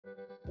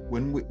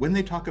when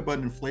they talk about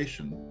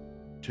inflation,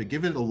 to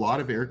give it a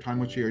lot of airtime,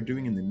 which they are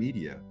doing in the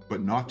media,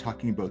 but not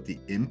talking about the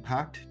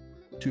impact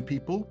to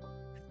people,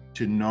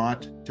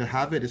 to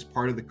have it as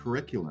part of the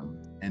curriculum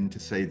and to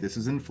say this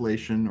is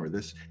inflation or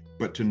this,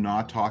 but to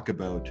not talk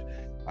about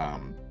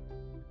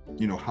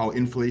how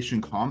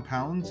inflation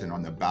compounds, and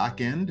on the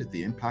back end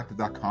the impact of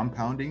that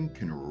compounding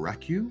can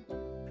wreck you,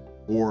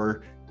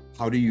 or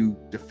how do you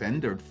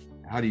defend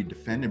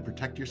and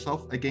protect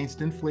yourself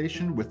against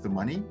inflation with the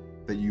money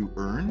that you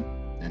earn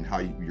and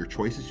your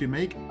choices you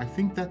make. I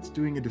think that's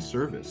doing a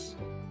disservice.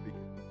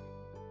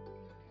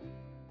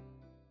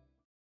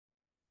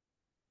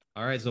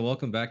 All right, so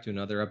welcome back to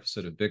another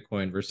episode of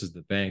Bitcoin versus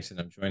the banks, and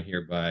I'm joined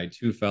here by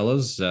two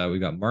fellows.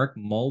 We've got Mark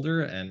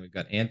Molder and we've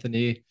got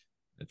Anthony.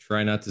 I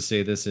try not to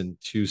say this in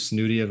too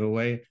snooty of a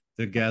way.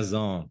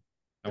 DeGazon.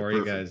 How are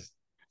you guys?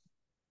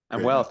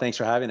 I'm well. Thanks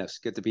for having us.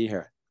 Good to be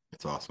here.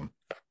 It's awesome.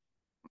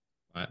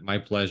 My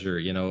pleasure.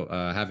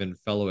 Having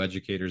fellow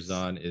educators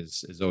on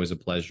is always a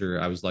pleasure.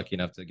 I was lucky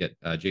enough to get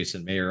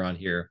Jason Mayer on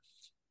here.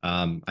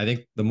 I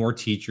think the more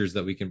teachers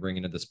that we can bring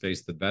into the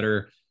space, the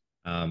better.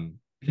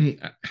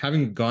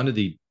 Having gone to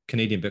the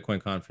Canadian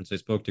Bitcoin conference, I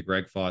spoke to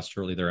Greg Foss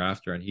shortly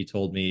thereafter, and he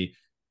told me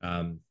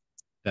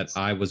that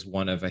I was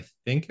one of, I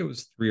think it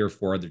was 3 or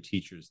 4 other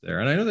teachers there.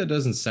 And I know that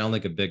doesn't sound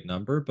like a big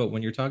number, but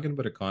when you're talking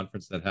about a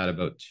conference that had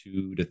about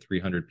 200 to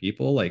 300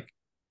 people, like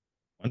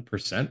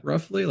 1%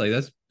 roughly, like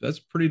that's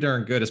pretty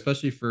darn good,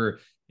 especially for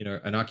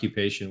an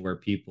occupation where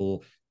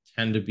people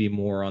tend to be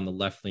more on the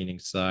left-leaning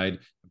side.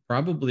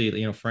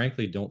 Probably,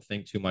 frankly, don't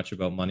think too much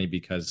about money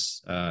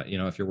because,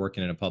 if you're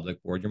working in a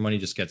public board, your money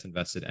just gets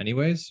invested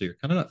anyways. So you're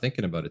kind of not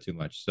thinking about it too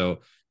much.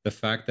 So the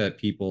fact that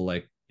people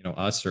like,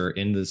 us are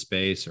in the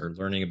space or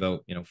learning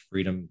about,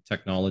 freedom,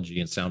 technology,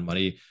 and sound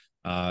money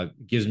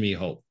gives me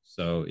hope.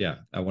 So yeah,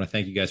 I want to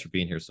thank you guys for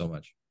being here so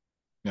much.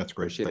 That's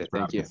great.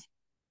 Thank you.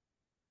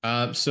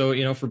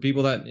 So, for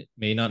people that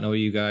may not know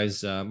you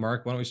guys,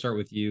 Mark, why don't we start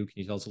with you? Can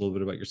you tell us a little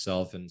bit about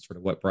yourself and sort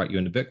of what brought you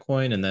into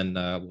Bitcoin? And then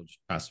we'll just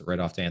pass it right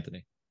off to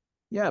Anthony.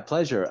 Yeah,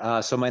 pleasure.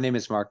 So my name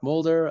is Mark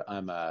Molder.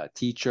 I'm a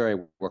teacher. I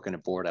work on a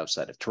board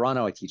outside of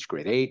Toronto. I teach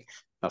grade 8.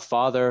 I'm a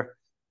father.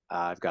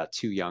 I've got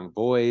 2 young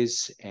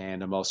boys,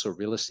 and I'm also a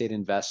real estate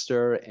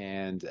investor.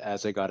 And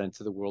as I got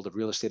into the world of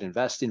real estate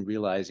investing,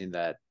 realizing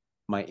that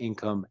my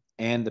income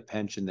and the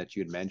pension that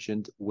you had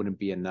mentioned wouldn't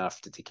be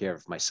enough to take care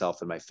of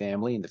myself and my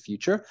family in the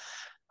future,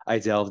 I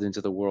delved into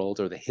the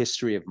world or the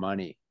history of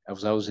money. I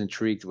was always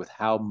intrigued with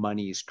how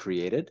money is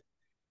created.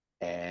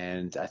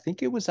 And I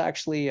think it was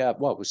actually, I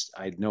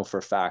know for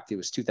a fact, it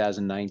was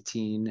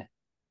 2019,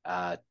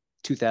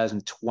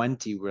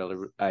 2020,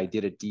 where I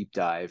did a deep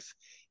dive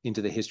into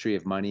the history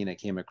of money, and I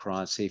came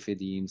across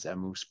Saifedean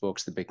Ammouf's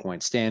books, The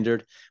Bitcoin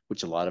Standard,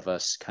 which a lot of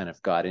us kind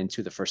of got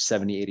into. The first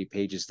 70, 80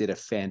 pages did a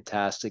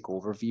fantastic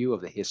overview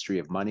of the history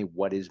of money.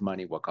 What is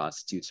money? What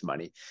constitutes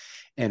money?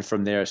 And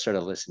from there, I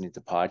started listening to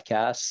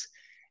podcasts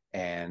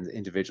and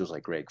individuals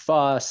like Greg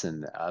Foss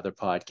and other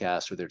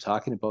podcasts where they're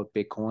talking about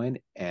Bitcoin.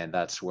 And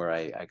that's where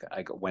I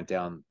went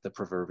down the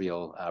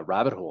proverbial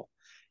rabbit hole.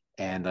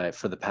 And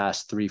for the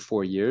past 3,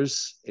 4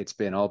 years, it's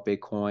been all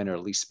Bitcoin, or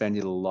at least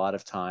spending a lot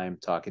of time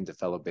talking to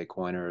fellow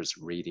Bitcoiners,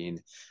 reading,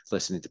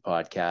 listening to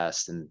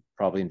podcasts, and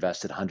probably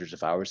invested hundreds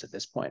of hours at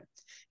this point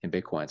in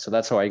Bitcoin. So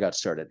that's how I got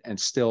started, and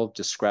still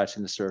just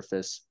scratching the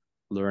surface,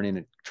 learning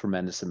a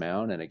tremendous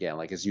amount. And again,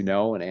 like, as you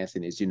know, and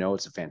Anthony, as you know,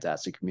 it's a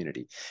fantastic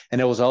community. And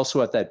it was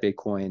also at that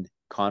Bitcoin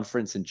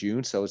conference in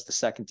June. So I was the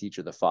second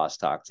teacher that Foss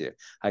talked to.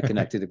 I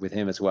connected with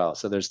him as well.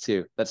 So there's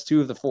 2. That's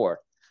 2 of the 4.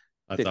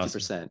 That's 50%.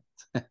 Awesome.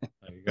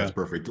 That's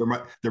perfect.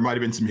 There might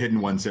have been some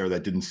hidden ones there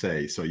that didn't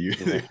say. So you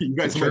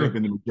guys might have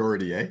been the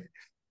majority, eh?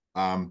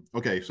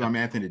 Okay, so I'm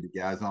Anthony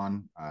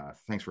DeGazon.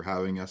 Thanks for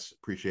having us.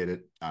 Appreciate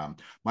it.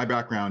 My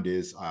background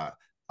is I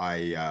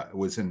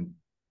was in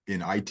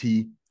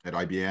IT at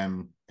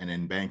IBM and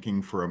in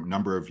banking for a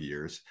number of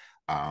years.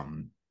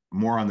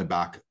 More on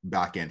the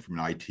back end from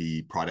an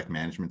IT product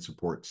management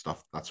support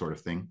stuff, that sort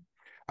of thing.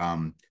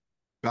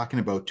 Back in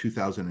about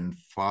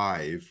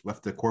 2005,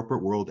 left the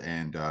corporate world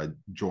and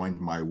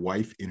joined my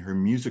wife in her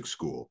music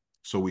school.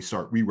 So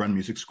we run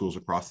music schools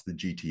across the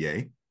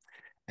GTA.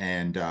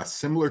 And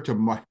similar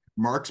to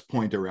Mark's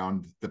point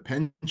around the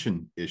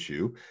pension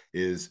issue,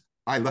 is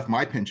I left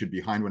my pension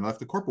behind when I left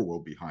the corporate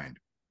world behind.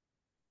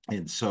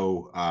 And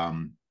so I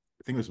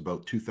think it was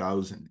about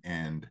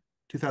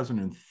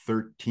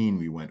 2013,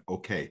 we went,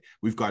 okay,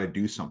 we've got to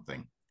do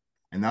something.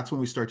 And that's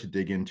when we start to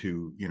dig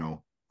into,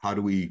 how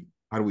do we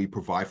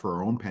provide for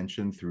our own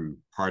pension through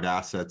hard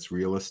assets,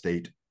 real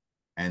estate?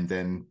 And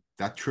then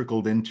that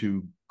trickled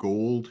into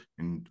gold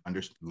and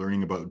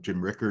learning about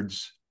Jim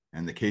Rickards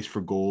and the case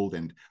for gold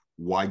and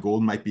why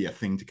gold might be a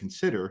thing to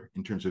consider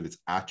in terms of its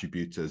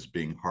attributes as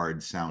being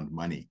hard, sound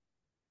money.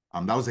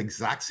 That was the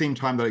exact same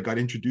time that I got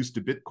introduced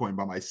to Bitcoin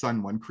by my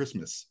son one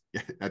Christmas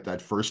at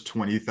that first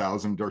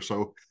 20,000 or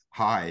so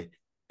high.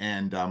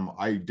 And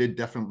I did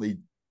definitely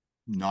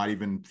not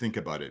even think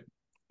about it,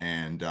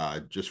 and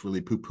just really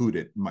poo-pooed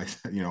it,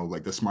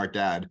 like the smart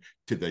dad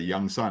to the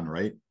young son,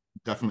 right?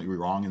 Definitely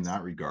wrong in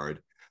that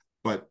regard.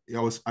 but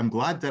I'm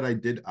glad that I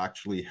did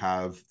actually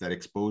have that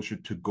exposure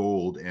to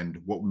gold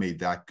and what made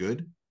that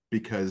good,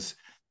 because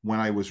when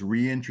I was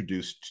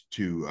reintroduced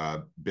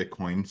to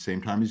Bitcoin,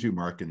 same time as you,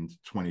 Mark, in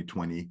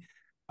 2020,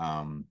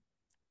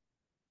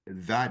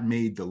 that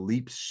made the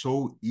leap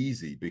so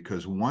easy,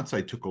 because once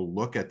I took a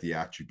look at the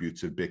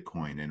attributes of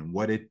Bitcoin and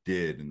what it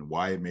did and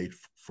why it made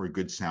for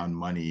good sound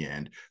money,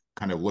 and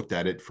kind of looked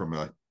at it from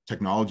a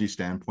technology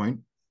standpoint,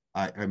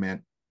 I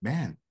meant,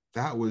 man,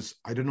 that was,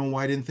 I don't know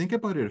why I didn't think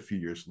about it a few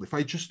years. If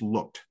I just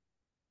looked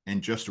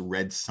and just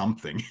read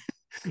something,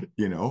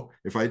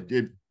 if I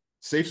did,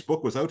 Safe's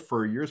book was out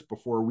for years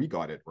before we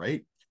got it,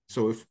 right?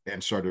 So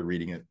and started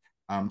reading it.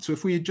 So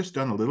if we had just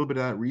done a little bit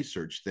of that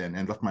research then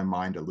and left my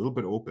mind a little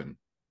bit open,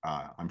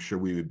 I'm sure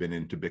we would have been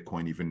into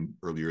Bitcoin even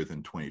earlier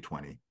than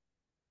 2020.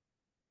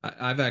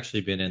 I've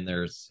actually been in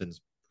there since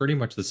pretty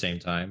much the same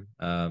time.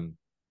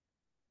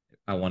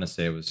 I want to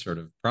say it was sort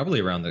of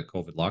probably around the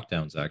COVID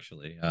lockdowns,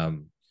 actually.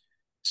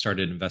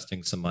 Started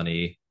investing some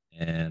money,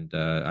 and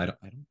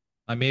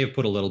I may have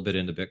put a little bit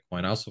into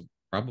Bitcoin. I also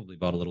probably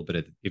bought a little bit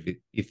of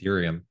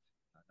Ethereum,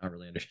 not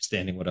really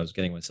understanding what I was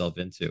getting myself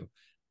into.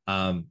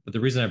 But the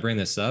reason I bring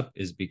this up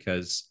is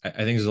because I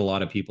think there's a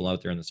lot of people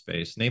out there in the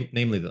space,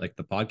 namely like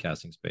the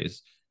podcasting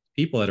space,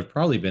 people that have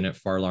probably been it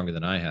far longer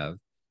than I have.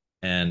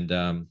 And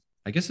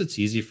I guess it's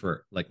easy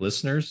for like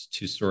listeners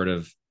to sort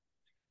of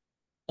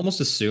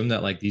almost assume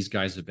that like these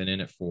guys have been in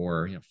it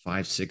for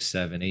 5, 6,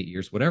 7, 8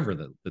 years, whatever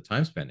the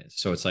time span is.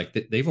 So it's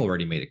like they've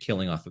already made a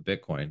killing off of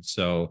Bitcoin.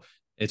 So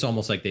it's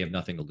almost like they have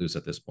nothing to lose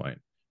at this point.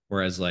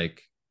 Whereas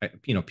like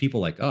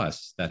people like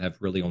us that have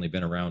really only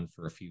been around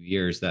for a few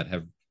years, that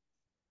have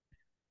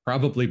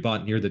probably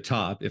bought near the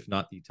top, if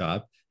not the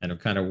top, and have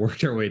kind of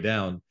worked our way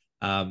down.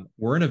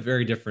 We're in a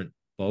very different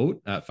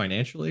boat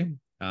financially.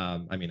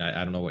 I mean,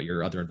 I don't know what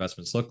your other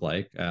investments look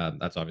like.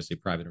 That's obviously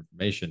private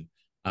information.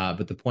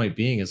 But the point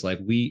being is like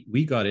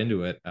we got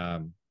into it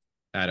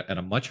at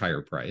a much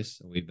higher price,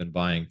 and we've been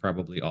buying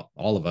probably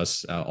all of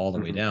us all the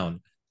way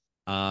down.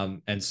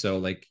 And so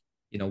like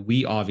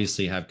we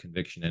obviously have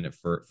conviction in it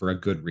for a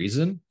good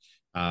reason.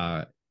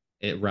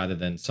 Rather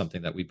than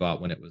something that we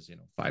bought when it was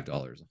 $5,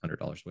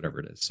 $100, whatever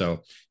it is.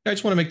 So I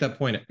just want to make that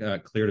point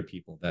clear to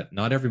people that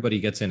not everybody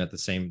gets in at the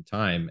same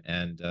time,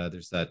 and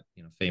there's that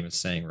famous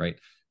saying, right?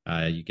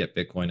 You get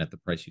Bitcoin at the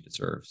price you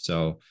deserve.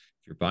 So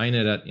if you're buying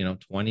it at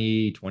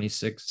 20,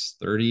 26,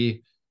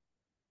 30,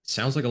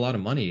 sounds like a lot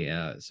of money.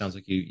 It sounds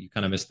like you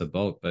kind of missed the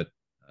boat, but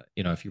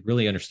if you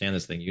really understand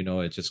this thing,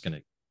 it's just going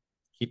to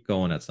keep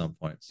going at some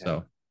point.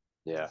 So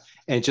yeah.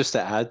 And just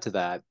to add to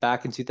that,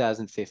 back in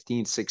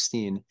 2015,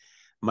 16,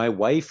 my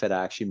wife had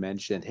actually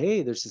mentioned,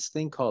 hey, there's this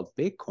thing called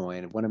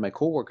Bitcoin. One of my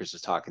coworkers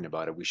was talking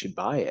about it. We should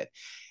buy it.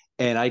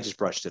 And I just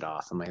brushed it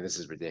off. I'm like, this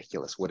is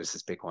ridiculous. What is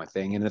this Bitcoin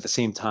thing? And at the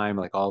same time,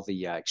 like all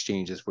the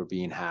exchanges were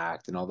being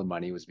hacked and all the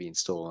money was being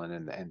stolen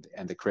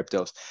and the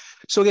cryptos.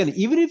 So again,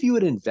 even if you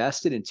had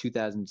invested in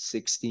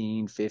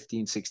 2016,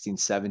 15, 16,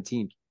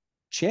 17,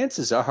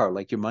 chances are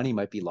like your money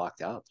might be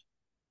locked up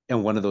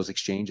in one of those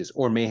exchanges,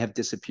 or may have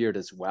disappeared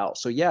as well.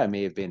 So yeah, it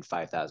may have been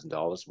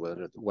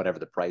 $5,000, whatever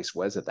the price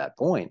was at that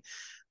point,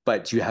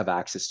 but you have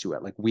access to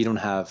it. Like we don't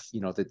have,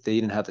 that they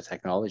didn't have the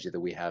technology that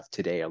we have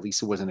today. At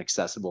least it wasn't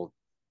accessible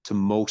to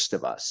most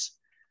of us,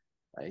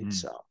 right?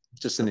 So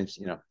just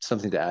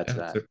something to add to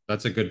that.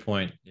 That's a good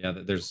point. Yeah,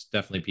 there's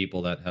definitely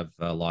people that have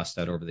lost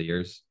that over the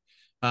years.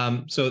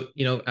 So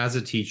as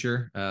a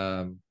teacher,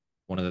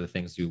 one of the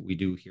things we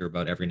do hear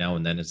about every now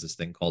and then is this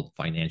thing called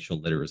financial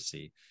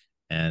literacy.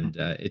 And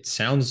it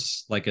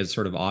sounds like a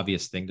sort of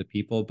obvious thing to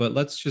people, but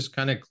let's just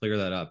kind of clear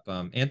that up.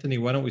 Anthony,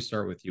 why don't we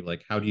start with you?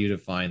 Like, how do you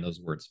define those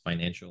words,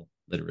 financial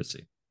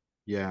literacy?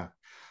 Yeah,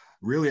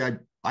 really,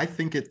 I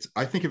think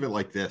of it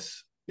like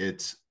this.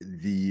 It's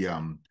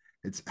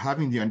it's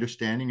having the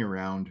understanding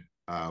around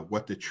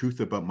what the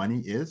truth about money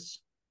is,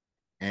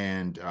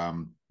 and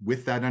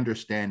with that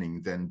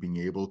understanding, then being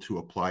able to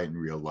apply it in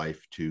real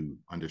life to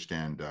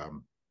understand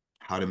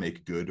how to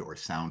make good or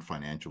sound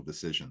financial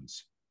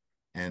decisions.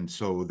 And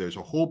so there's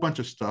a whole bunch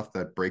of stuff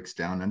that breaks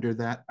down under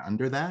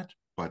that.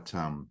 But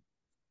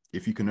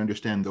if you can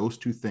understand those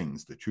two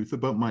things, the truth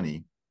about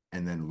money,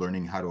 and then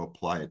learning how to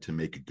apply it to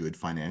make good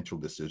financial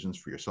decisions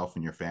for yourself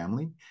and your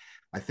family,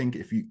 I think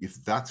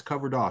if that's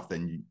covered off,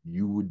 then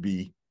you would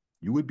be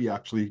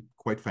actually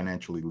quite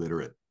financially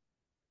literate.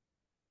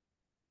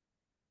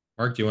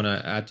 Mark, do you want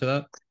to add to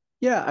that?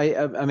 Yeah,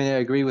 I mean, I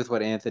agree with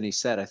what Anthony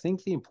said. I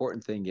think the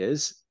important thing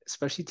is,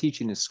 especially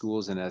teaching in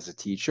schools and as a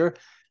teacher,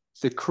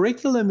 the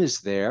curriculum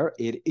is there.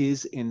 It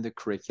is in the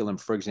curriculum.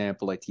 For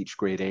example, I teach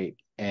grade 8,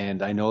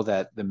 and I know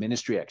that the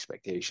ministry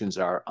expectations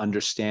are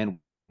understand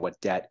what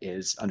debt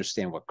is,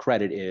 understand what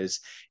credit is,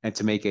 and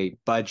to make a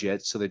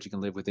budget so that you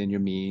can live within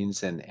your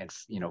means and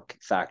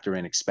factor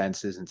in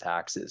expenses and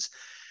taxes.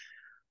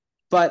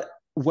 But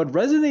what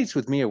resonates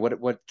with me, or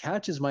what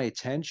catches my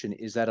attention,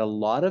 is that a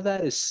lot of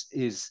that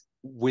is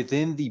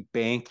within the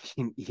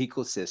banking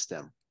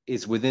ecosystem.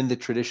 is within the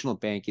traditional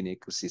banking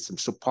ecosystem.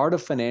 So part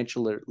of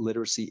financial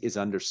literacy is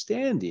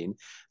understanding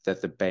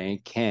that the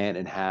bank can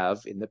and have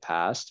in the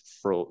past,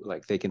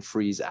 like they can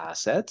freeze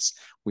assets.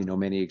 We know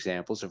many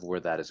examples of where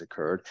that has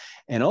occurred.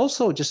 And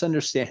also just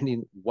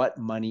understanding what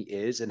money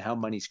is and how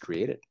money's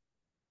created.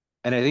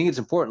 And I think it's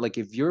important, like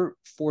if you're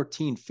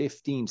 14,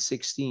 15,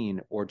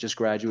 16, or just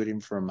graduating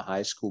from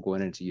high school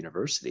going into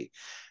university,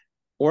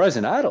 or as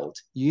an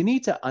adult, you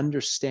need to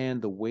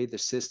understand the way the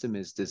system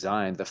is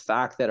designed, the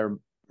fact that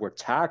we're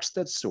taxed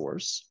at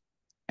source,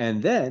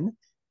 and then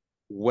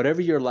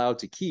whatever you're allowed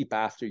to keep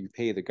after you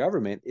pay the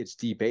government, it's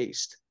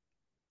debased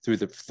through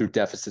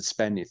deficit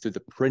spending, through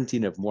the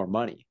printing of more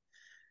money.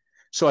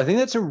 So I think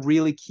that's a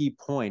really key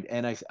point.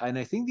 And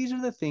I think these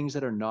are the things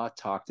that are not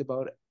talked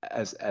about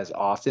as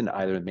often,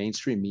 either in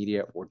mainstream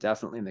media or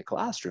definitely in the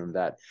classroom,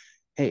 that,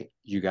 hey,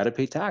 you got to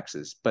pay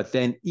taxes. But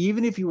then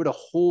even if you were to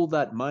hold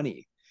that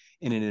money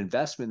in an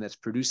investment that's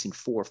producing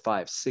 4,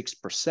 5,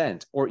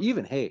 6%, or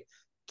even, hey,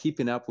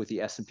 keeping up with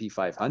the S&P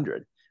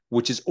 500,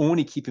 which is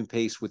only keeping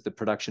pace with the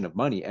production of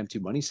money,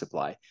 M2 money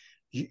supply,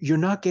 you're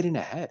not getting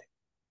ahead.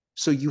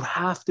 So you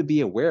have to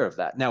be aware of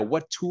that. Now,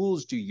 what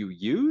tools do you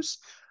use?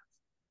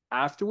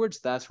 Afterwards,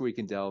 that's where we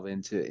can delve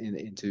into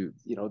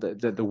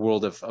the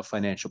world of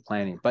financial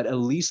planning, but at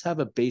least have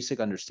a basic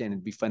understanding,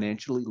 be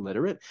financially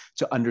literate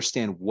to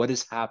understand what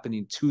is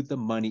happening to the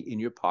money in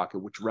your pocket,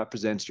 which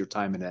represents your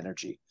time and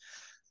energy.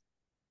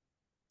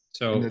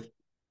 So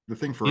the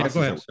thing for us is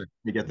that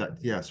we get that.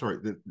 Yeah, sorry.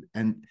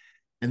 And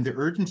the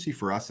urgency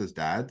for us as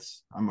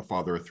dads, I'm a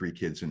father of 3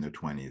 kids in their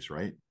 20s,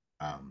 right?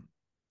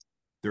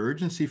 The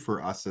urgency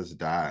for us as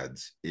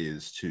dads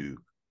is to,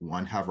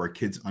 one, have our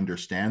kids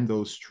understand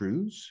those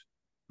truths,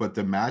 but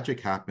the magic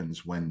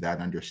happens when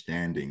that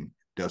understanding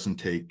doesn't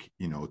take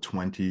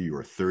 20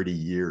 or 30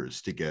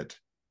 years to get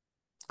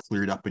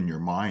cleared up in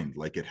your mind,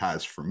 like it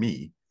has for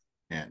me,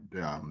 and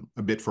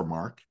a bit for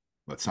Mark.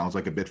 That sounds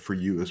like a bit for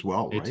you as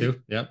well, right? Me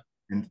too. Yep.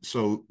 And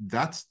so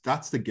that's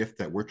the gift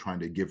that we're trying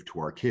to give to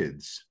our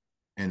kids,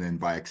 and then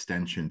by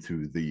extension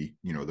through the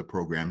the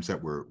programs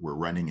that we're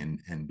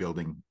running and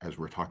building as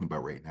we're talking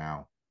about right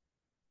now,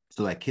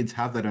 so that kids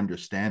have that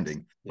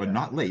understanding, but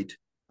not late,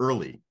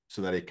 early,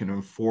 so that it can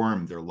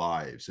inform their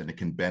lives and it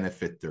can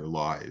benefit their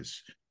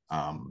lives,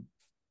 from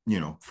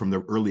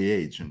the early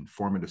age and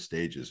formative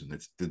stages, and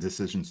it's the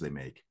decisions they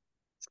make.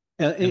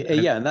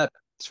 And that,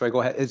 sorry,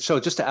 go ahead.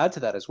 So just to add to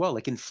that as well,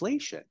 like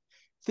inflation,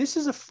 this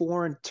is a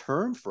foreign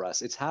term for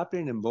us. It's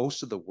happening in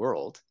most of the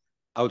world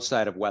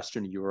outside of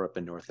Western Europe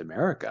and North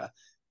America.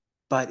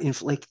 But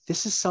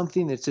this is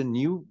something that's a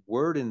new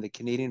word in the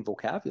Canadian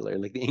vocabulary,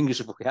 like the English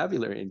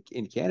vocabulary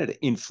in Canada,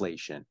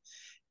 inflation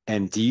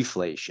and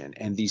deflation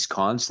and these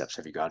concepts.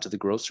 Have you gone to the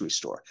grocery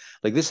store?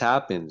 Like this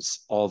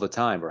happens all the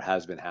time, or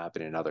has been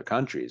happening in other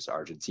countries,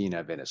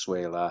 Argentina,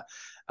 Venezuela,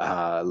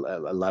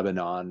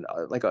 Lebanon,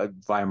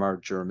 Weimar,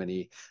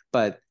 Germany.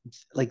 But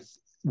like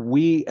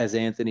we, as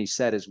Anthony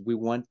said, is we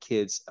want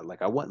kids,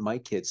 like I want my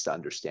kids to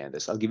understand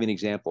this. I'll give you an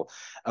example.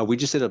 We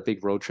just did a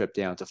big road trip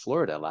down to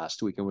Florida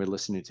last week, and we were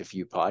listening to a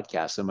few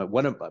podcasts. And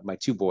one of my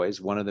 2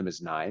 boys, one of them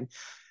is 9,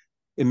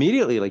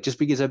 immediately, like just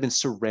because I've been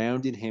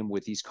surrounding him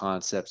with these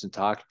concepts and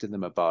talking to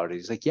them about it,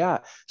 he's like, yeah,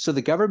 so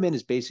the government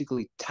is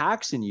basically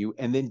taxing you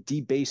and then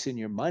debasing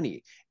your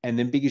money. And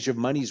then because your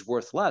money's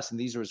worth less, and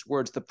these are his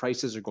words, the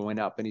prices are going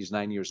up, and he's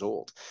 9 years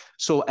old.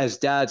 So as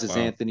dads, as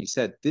Anthony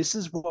said, this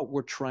is what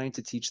we're trying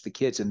to teach the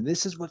kids. And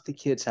this is what the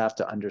kids have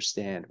to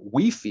understand.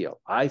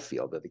 I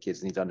feel that the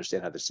kids need to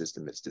understand how the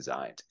system is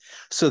designed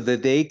so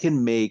that they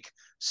can make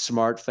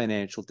smart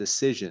financial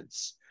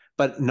decisions,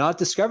 but not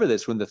discover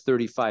this when they're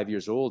 35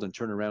 years old and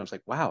turn around and it's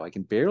like, wow, I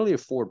can barely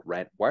afford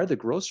rent. Why are the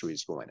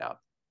groceries going up?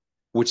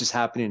 Which is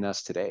happening to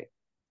us today.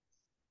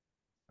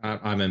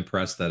 I'm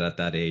impressed that at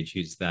that age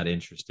he's that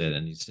interested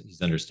and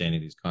he's understanding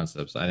these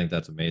concepts. I think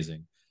that's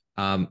amazing.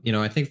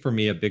 I think for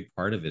me a big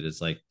part of it is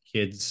like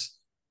kids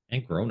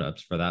and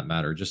grown-ups for that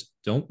matter just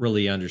don't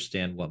really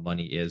understand what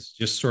money is,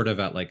 just sort of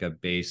at like a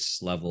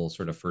base level,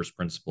 sort of first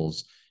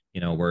principles.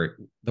 Where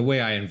the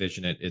way I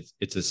envision it,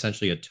 it's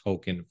essentially a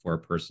token for a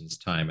person's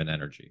time and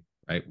energy,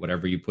 right?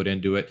 Whatever you put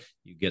into it,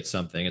 you get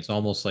something. It's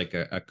almost like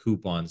a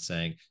coupon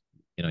saying,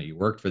 you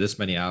worked for this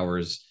many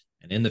hours,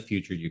 and in the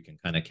future, you can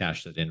kind of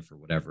cash that in for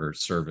whatever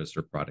service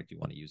or product you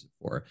want to use it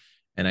for.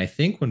 And I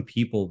think when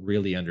people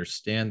really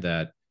understand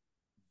that,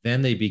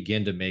 then they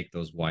begin to make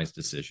those wise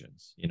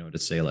decisions, to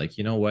say like,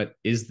 what,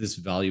 is this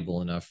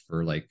valuable enough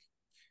for like,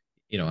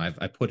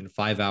 I put in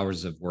 5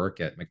 hours of work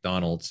at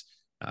McDonald's.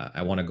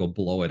 I want to go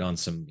blow it on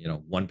some,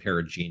 one pair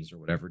of jeans or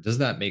whatever. Does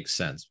that make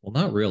sense? Well,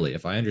 not really.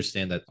 If I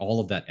understand that all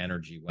of that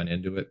energy went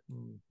into it,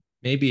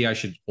 maybe I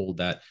should hold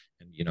that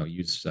and,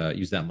 use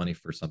that money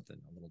for something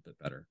a little bit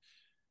better.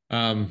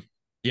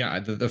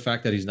 The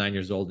fact that he's 9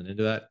 years old and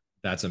into that,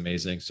 that's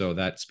amazing. So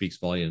that speaks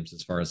volumes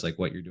as far as like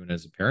what you're doing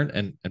as a parent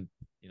and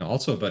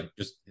also about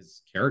just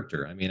his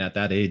character. I mean, at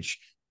that age,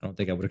 I don't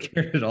think I would have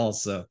cared at all.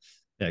 So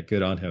yeah,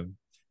 good on him.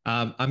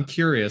 I'm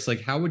curious,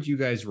 like, how would you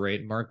guys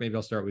rate? Mark, maybe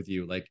I'll start with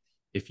you. Like,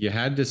 if you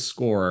had to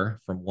score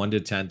from 1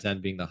 to 10,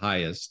 10 being the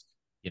highest,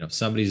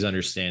 somebody's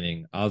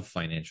understanding of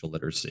financial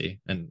literacy,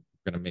 and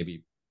we're going to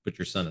maybe put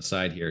your son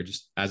aside here,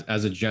 just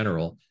as a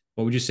general,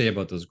 what would you say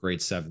about those grade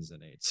 7s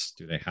and 8s?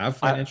 Do they have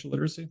financial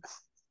literacy?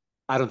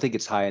 I don't think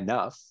it's high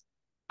enough.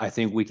 I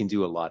think we can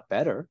do a lot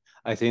better.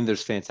 I think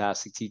there's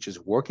fantastic teachers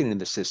working in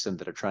the system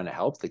that are trying to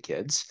help the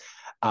kids.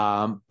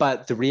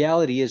 But the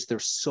reality is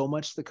there's so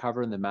much to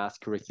cover in the math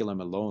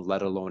curriculum alone,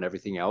 let alone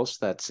everything else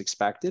that's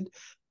expected,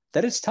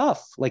 that it's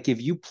tough. Like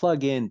if you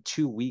plug in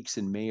 2 weeks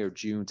in May or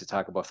June to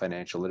talk about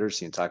financial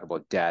literacy and talk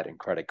about debt and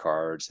credit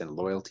cards and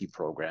loyalty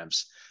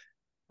programs,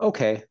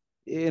 okay,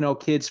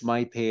 kids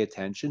might pay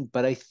attention,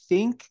 but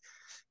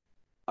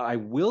I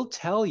will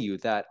tell you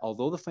that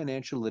although the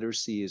financial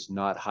literacy is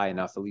not high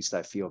enough, at least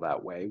I feel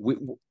that way,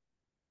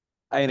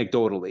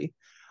 anecdotally,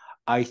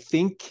 I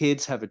think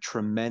kids have a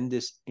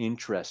tremendous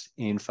interest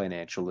in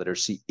financial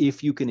literacy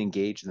if you can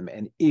engage them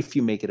and if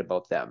you make it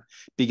about them.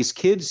 Because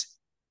kids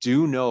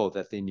do know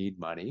that they need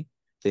money.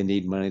 They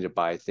need money to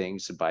buy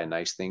things, to buy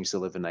nice things, to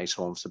live in nice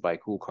homes, to buy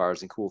cool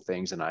cars and cool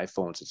things and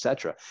iPhones,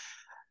 etc.,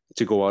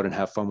 to go out and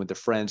have fun with their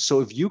friends. So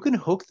if you can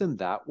hook them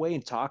that way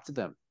and talk to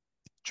them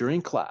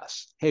during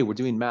class, hey, we're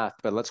doing math,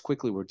 but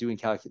we're doing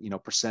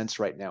percents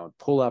right now, and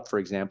pull up, for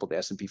example, the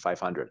S&P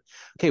 500.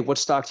 Okay, what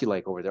stock do you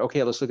like over there?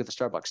 Okay, let's look at the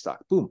Starbucks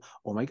stock. Boom.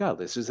 Oh my God,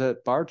 this is a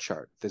bar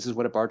chart. This is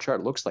what a bar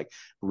chart looks like.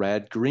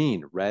 Red,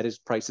 green. Red is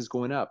prices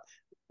going up.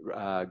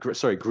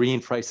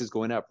 Green prices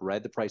going up.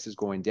 Red, the price is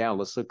going down.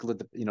 Let's look at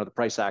the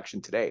price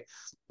action today.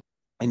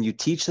 And you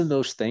teach them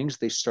those things,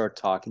 they start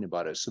talking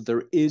about it. So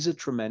there is a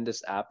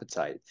tremendous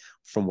appetite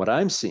from what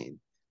I'm seeing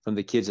from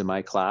the kids in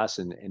my class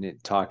and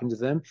talking to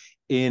them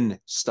in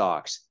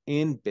stocks,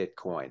 in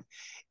Bitcoin,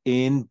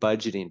 in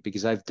budgeting,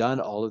 because I've done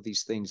all of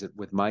these things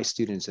with my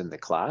students in the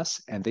class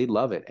and they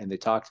love it and they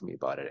talk to me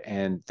about it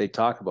and they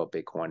talk about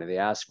Bitcoin and they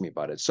ask me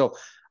about it. So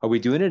are we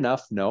doing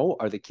enough? No.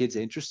 Are the kids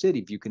interested?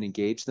 If you can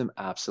engage them,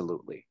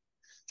 absolutely.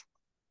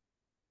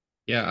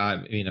 Yeah, I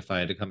mean, if I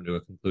had to come to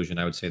a conclusion,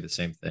 I would say the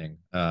same thing.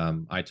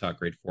 I taught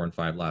grade 4 and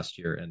 5 last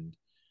year, and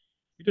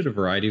we did a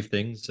variety of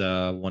things.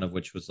 One of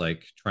which was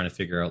like trying to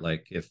figure out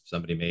like if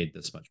somebody made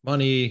this much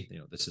money,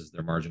 this is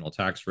their marginal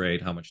tax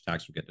rate, how much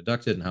tax would get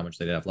deducted, and how much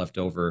they'd have left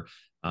over.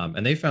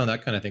 And they found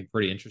that kind of thing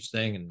pretty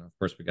interesting. And of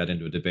course, we got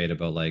into a debate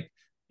about like,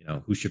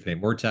 who should pay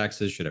more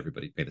taxes? Should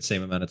everybody pay the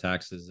same amount of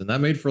taxes? And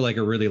that made for like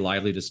a really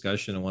lively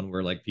discussion, and one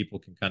where like people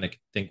can kind of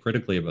think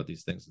critically about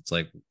these things. It's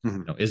like,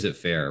 is it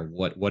fair?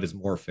 What is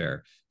more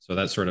fair? So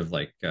that's sort of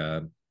like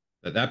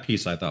that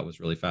piece I thought was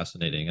really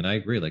fascinating. And I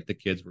agree, like the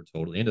kids were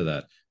totally into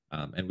that.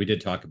 And we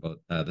did talk about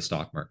the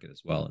stock market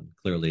as well. And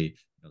clearly,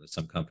 there's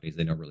some companies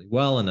they know really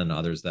well, and then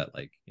others that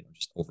like,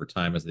 just over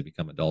time as they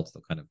become adults,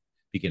 they'll kind of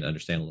begin to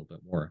understand a little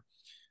bit more.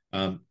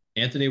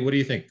 Anthony, what do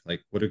you think? Like,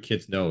 what do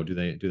kids know? Do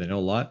they know a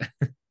lot?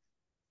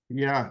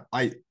 Yeah,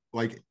 I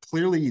like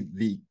clearly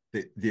the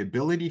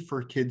ability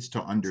for kids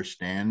to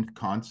understand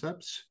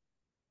concepts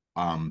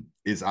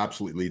is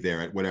absolutely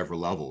there at whatever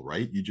level,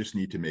 right? You just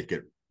need to make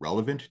it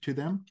relevant to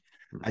them.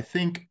 I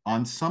think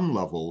on some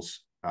levels,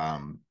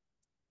 the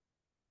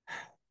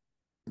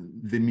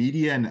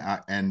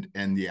media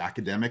and the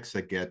academics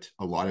that get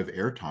a lot of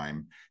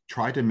airtime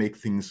try to make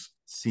things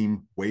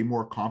seem way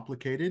more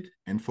complicated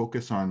and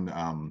focus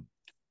on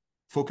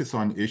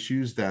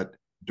issues that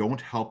don't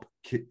help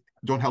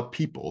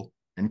people,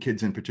 and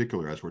kids in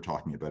particular, as we're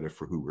talking about it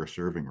for who we're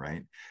serving,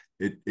 right?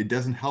 It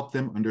doesn't help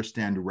them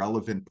understand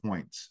relevant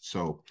points.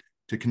 So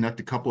to connect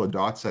a couple of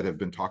dots that have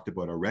been talked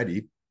about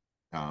already,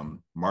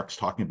 Mark's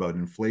talking about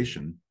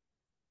inflation,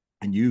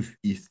 and you've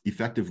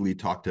effectively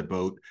talked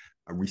about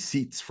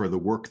receipts for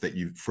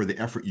the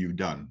effort you've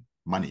done,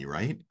 money,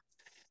 right?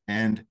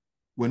 And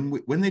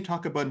when they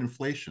talk about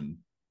inflation,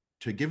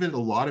 to give it a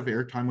lot of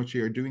airtime, which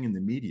they are doing in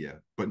the media,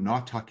 but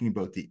not talking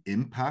about the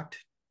impact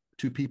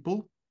to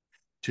people,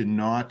 to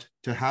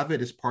have it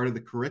as part of the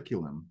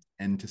curriculum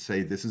and to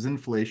say this is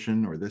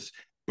inflation or this,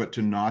 but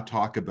to not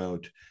talk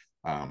about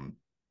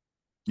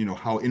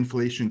how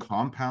inflation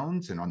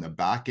compounds, and on the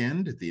back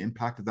end, the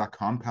impact of that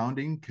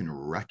compounding can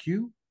wreck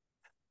you,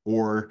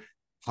 or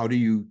how do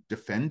you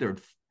defend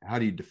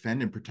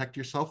and protect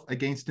yourself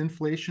against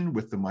inflation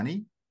with the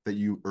money that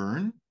you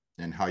earn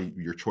and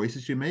your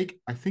choices you make.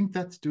 I think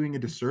that's doing a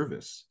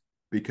disservice,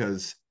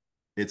 because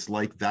it's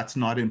like that's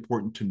not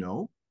important to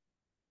know.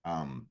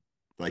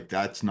 Like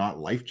that's not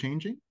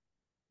life-changing.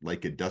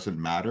 Like it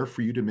doesn't matter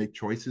for you to make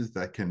choices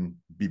that can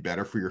be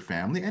better for your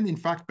family and in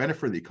fact better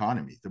for the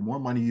economy. The more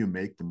money you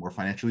make, the more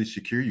financially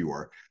secure you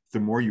are,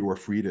 the more you are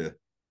free to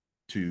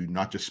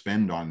not just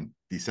spend on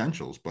the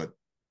essentials, but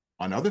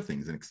on other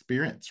things and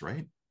experience,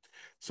 right?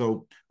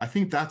 So I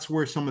think that's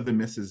where some of the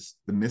miss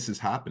is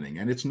happening.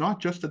 And it's not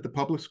just at the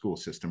public school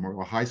system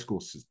or a high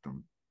school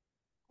system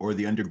or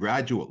the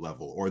undergraduate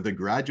level or the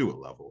graduate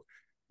level.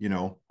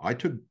 I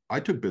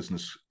took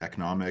business,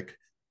 economic,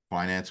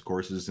 finance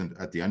courses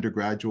at the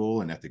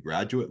undergraduate and at the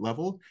graduate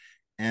level,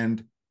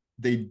 and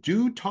they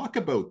do talk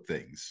about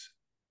things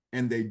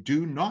and they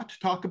do not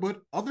talk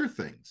about other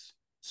things.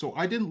 So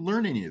I didn't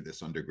learn any of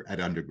this in my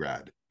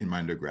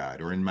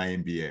undergrad or in my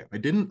MBA. I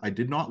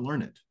did not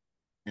learn it.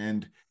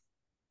 And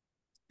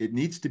it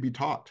needs to be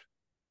taught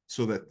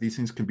so that these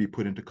things can be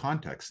put into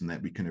context and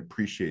that we can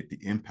appreciate the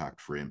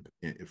impact for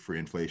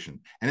inflation.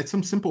 And it's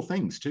some simple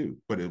things too,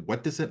 but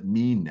what does it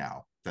mean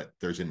now that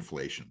there's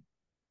inflation?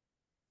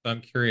 I'm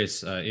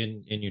curious,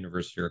 in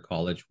university or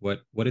college,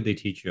 what did they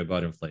teach you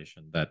about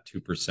inflation? That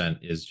 2%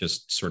 is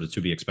just sort of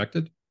to be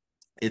expected?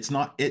 It's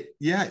not it.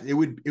 Yeah, it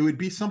would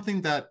be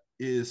something that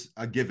is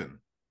a given.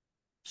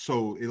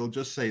 So it'll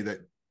just say that,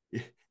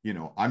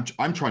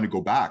 I'm trying to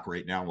go back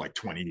right now, like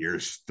 20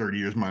 years, 30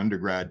 years my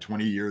undergrad,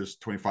 20 years,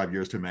 25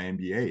 years to my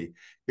MBA.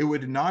 It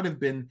would not have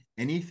been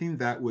anything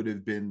that would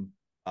have been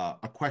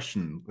a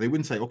question. They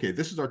wouldn't say, okay,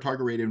 this is our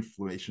target rate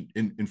inflation.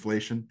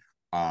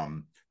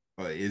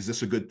 Is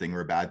this a good thing or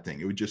a bad thing?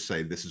 It would just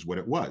say this is what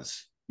it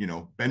was.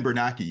 Ben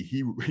Bernanke,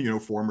 he,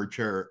 former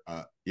chair,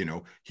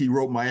 he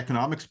wrote my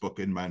economics book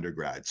in my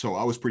undergrad. So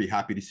I was pretty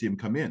happy to see him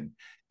come in.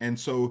 And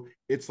so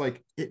it's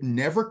like, it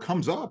never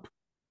comes up.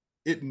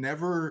 It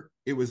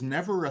was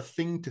never a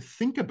thing to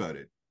think about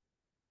it.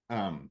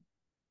 And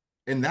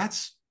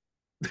that's,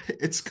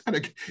 it's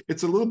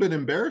a little bit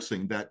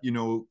embarrassing that,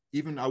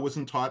 even I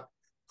wasn't taught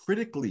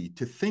critically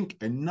to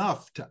think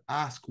enough to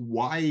ask,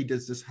 why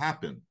does this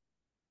happen?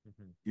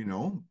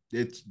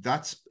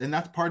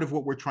 That's part of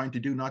what we're trying to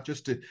do, not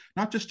just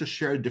to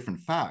share different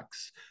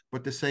facts,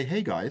 but to say,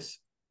 hey guys,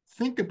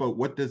 think about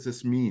what does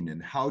this mean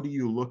and how do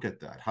you look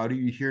at that? How do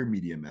you hear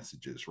media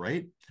messages,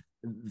 right?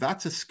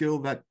 That's a skill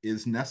that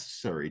is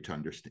necessary to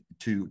understand,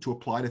 to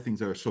apply to things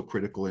that are so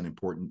critical and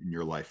important in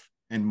your life.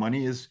 And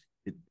money is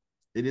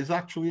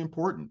actually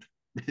important.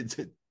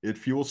 It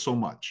fuels so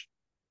much.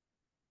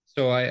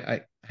 So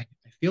I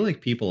feel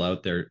like people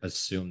out there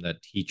assume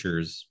that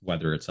teachers,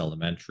 whether it's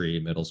elementary,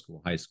 middle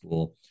school, high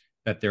school,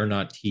 that they're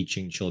not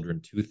teaching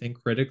children to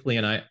think critically.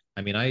 And I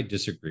mean, I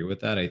disagree with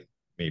that.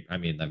 I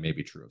mean, that may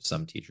be true of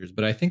some teachers,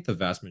 but I think the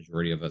vast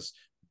majority of us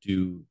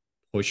do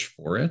push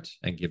for it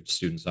and give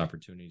students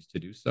opportunities to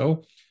do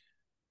so.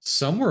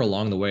 Somewhere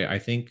along the way, I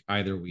think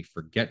either we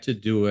forget to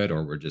do it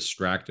or we're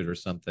distracted or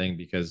something,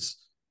 because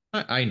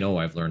I know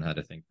I've learned how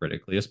to think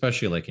critically,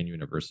 especially like in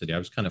university. I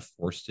was kind of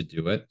forced to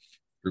do it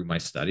through my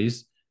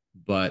studies,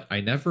 but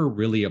I never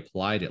really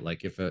applied it.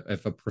 Like if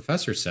a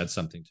professor said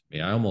something to me,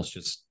 I almost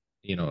just,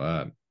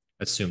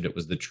 assumed it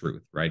was the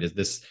truth, right? Is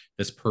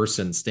this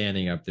person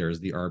standing up there is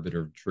the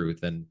arbiter of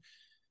truth? And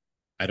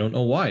I don't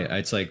know why.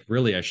 It's like,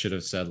 really, I should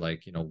have said,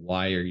 like,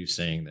 why are you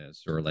saying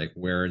this? Or like,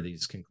 where are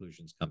these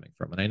conclusions coming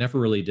from? And I never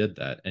really did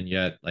that. And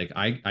yet, like,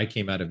 I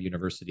came out of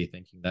university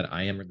thinking that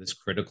I am this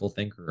critical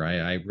thinker.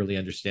 I really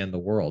understand the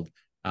world.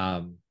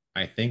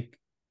 I think,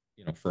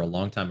 for a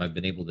long time, I've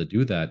been able to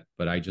do that,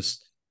 but I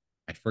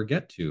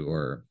forget to,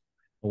 or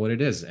what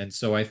it is. And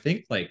so I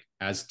think, like,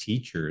 as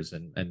teachers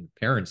and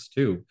parents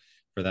too,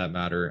 for that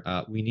matter,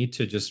 we need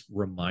to just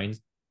remind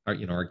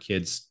our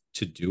kids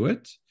to do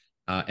it.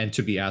 And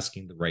to be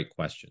asking the right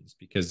questions,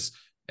 because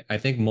I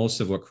think most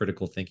of what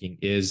critical thinking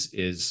is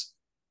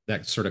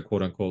that sort of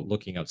quote unquote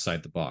looking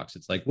outside the box.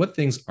 It's like, what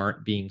things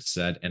aren't being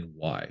said and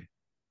why.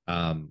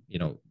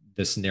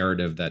 This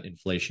narrative that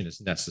inflation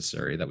is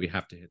necessary, that we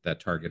have to hit that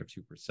target of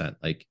 2%.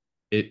 Like,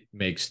 it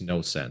makes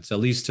no sense, at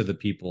least to the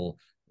people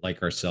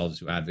like ourselves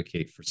who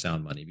advocate for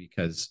sound money,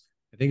 because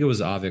I think it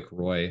was Avik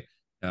Roy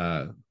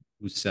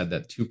who said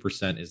that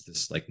 2% is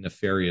this like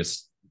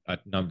nefarious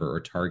number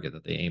or target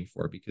that they aim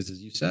for, because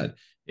as you said,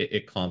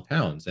 it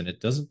compounds and it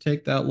doesn't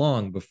take that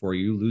long before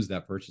you lose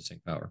that purchasing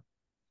power.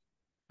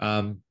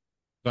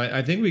 But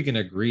I think we can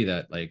agree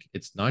that, like,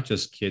 it's not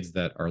just kids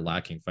that are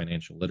lacking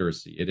financial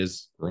literacy, it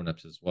is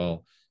grownups as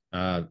well.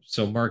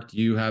 So Mark, do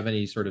you have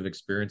any sort of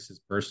experiences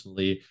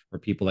personally or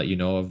people that you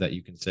know of that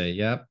you can say,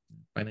 yeah,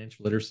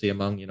 financial literacy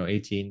among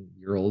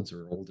 18-year-olds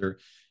or older,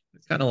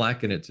 it's kind of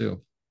lacking it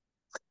too?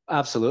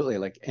 Absolutely.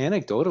 Like,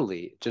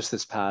 anecdotally, just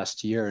this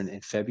past year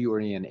in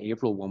February and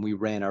April, when we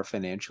ran our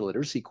financial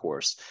literacy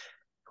course,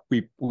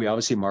 we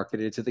obviously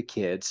marketed it to the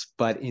kids,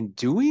 but in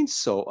doing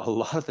so, a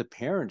lot of the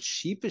parents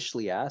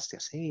sheepishly asked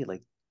us, hey,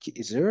 like,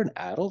 is there an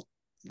adult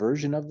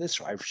version of this?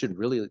 Or I should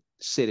really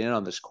sit in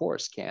on this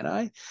course, can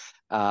I?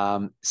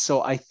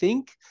 So I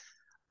think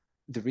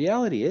the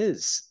reality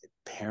is,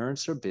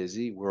 parents are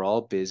busy. We're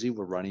all busy.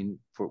 We're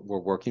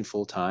working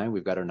full time.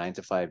 We've got our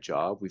 9-to-5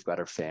 job. We've got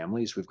our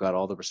families. We've got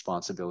all the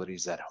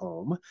responsibilities at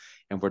home,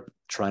 and we're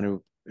trying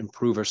to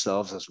improve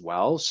ourselves as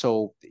well.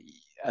 So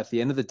at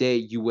the end of the day,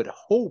 you would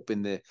hope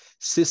in the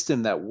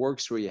system that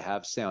works where you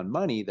have sound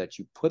money that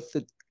you put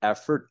the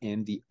effort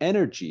in, the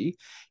energy,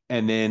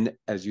 and then,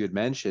 as you had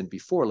mentioned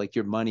before, like,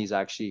 your money is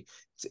actually,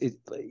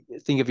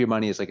 think of your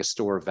money as like a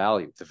store of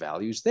value. The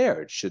value's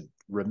there. It should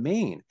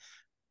remain.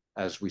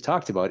 As we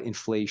talked about,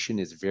 inflation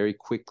is very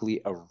quickly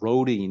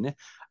eroding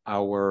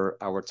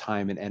our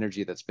time and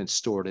energy that's been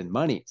stored in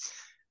money.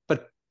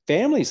 But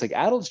families, like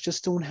adults,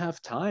 just don't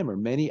have time, or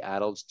many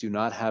adults do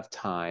not have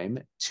time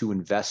to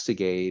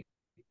investigate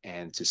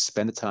and to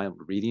spend the time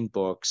reading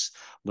books,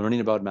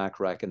 learning about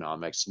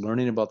macroeconomics,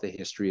 learning about the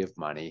history of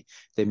money.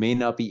 They may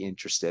not be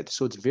interested.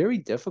 So it's very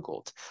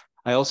difficult.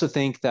 I also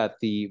think that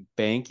the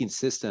banking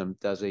system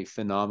does a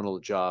phenomenal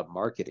job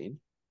marketing.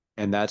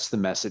 And that's the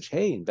message.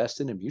 Hey,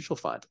 invest in a mutual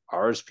fund.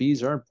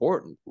 RSPs are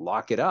important.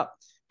 Lock it up.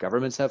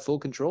 Governments have full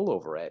control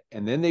over it.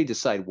 And then they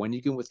decide when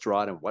you can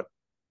withdraw it and what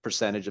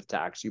percentage of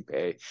tax you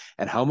pay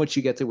and how much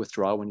you get to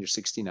withdraw when you're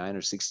 69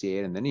 or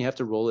 68. And then you have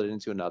to roll it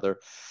into another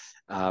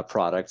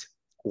product,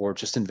 or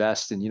just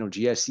invest in,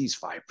 GICs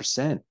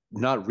 5%,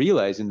 not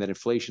realizing that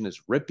inflation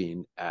is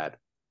ripping at,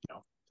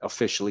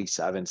 officially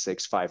 7,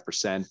 6,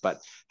 5%, but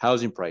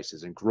housing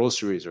prices and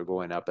groceries are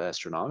going up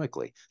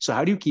astronomically. So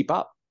how do you keep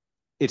up?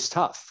 It's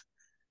tough.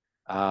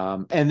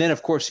 And then,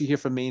 of course, you hear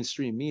from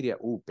mainstream media,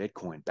 oh,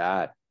 Bitcoin,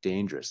 bad,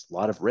 dangerous, a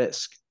lot of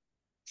risk.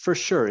 For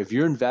sure, if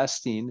you're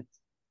investing,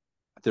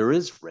 there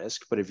is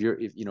risk, but if you're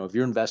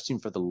investing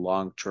for the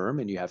long term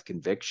and you have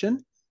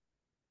conviction,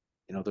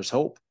 there's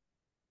hope,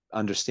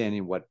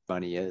 understanding what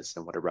money is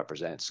and what it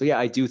represents. So yeah,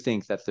 I do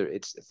think that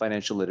it's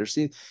financial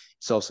literacy.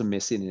 It's also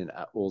missing in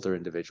older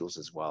individuals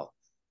as well.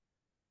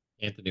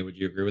 Anthony, would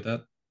you agree with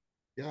that?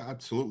 Yeah,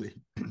 absolutely.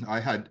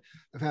 I've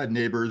had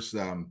neighbors,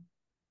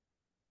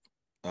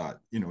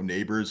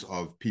 neighbors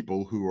of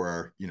people who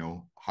are,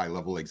 high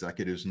level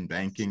executives in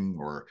banking,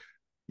 or,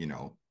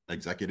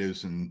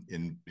 executives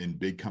in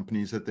big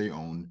companies that they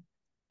own,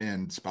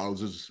 and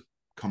spouses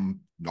come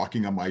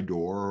knocking on my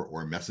door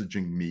or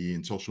messaging me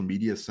in social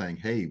media saying,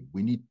 hey,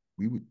 can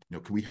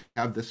we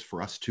have this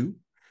for us too?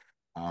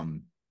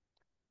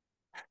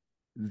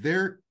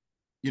 They're,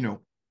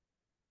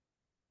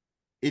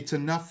 it's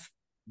enough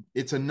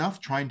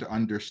trying to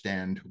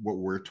understand what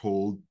we're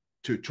told,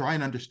 to try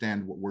and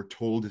understand what we're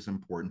told is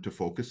important to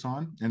focus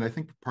on. And I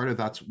think part of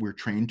that's, we're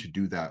trained to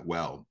do that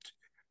well.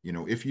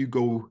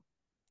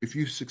 If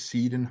you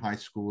succeed in high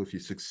school, if you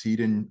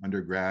succeed in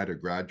undergrad or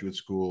graduate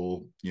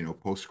school,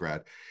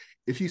 post-grad,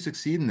 if you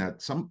succeed in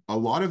that, a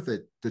lot of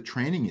the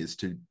training is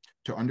to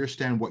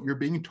understand what you're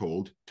being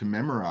told, to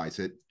memorize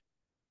it,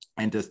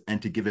 and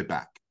to give it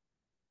back.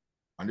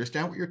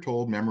 Understand what you're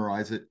told,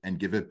 memorize it, and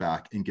give it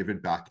back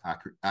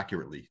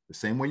accurately. The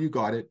same way you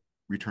got it,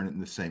 return it in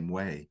the same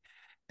way.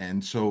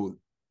 And so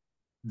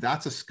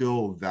that's a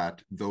skill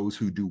that those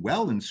who do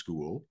well in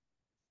school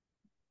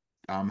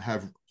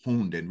have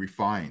honed and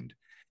refined.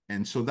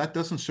 And so that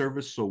doesn't serve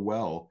us so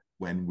well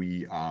when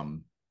we are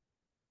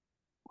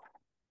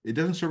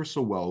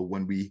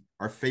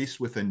faced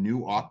with a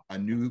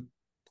new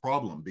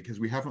problem, because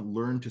we haven't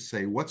learned to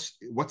say what's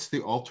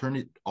the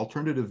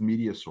alternative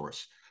media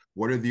source,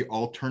 what are the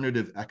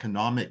alternative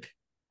economic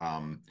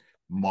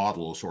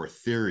models or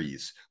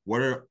theories,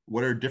 what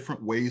are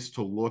different ways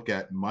to look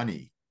at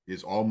money.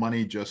 Is all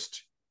money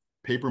just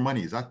paper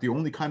money? Is that the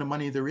only kind of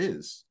money there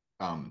is?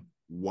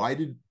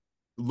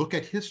 Look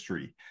at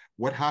history.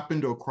 What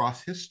happened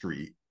across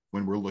history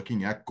when we're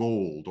looking at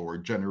gold or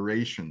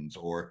generations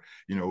or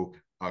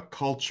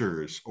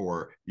cultures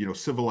or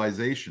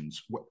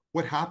civilizations?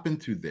 What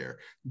happened through there?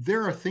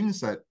 There are things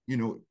that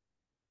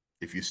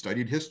if you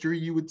studied history,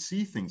 you would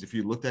see things. If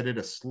you looked at it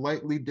a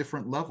slightly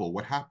different level,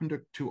 what happened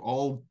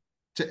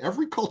to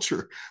every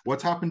culture?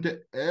 What's happened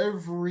to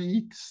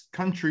every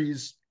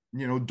country's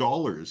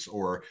dollars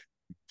or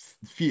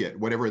fiat,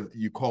 whatever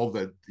you call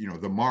the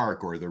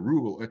mark or the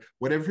ruble,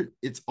 whatever.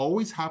 It's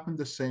always happened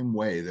the same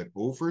way, that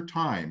over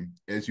time,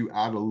 as you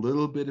add a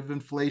little bit of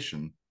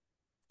inflation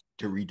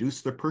to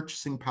reduce the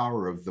purchasing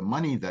power of the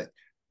money that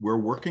we're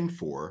working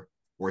for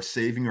or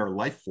saving our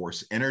life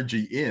force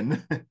energy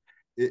in,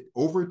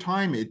 over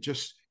time it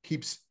just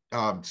keeps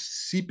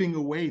seeping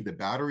away. The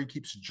battery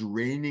keeps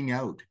draining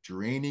out.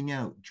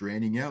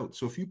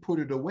 So if you put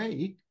it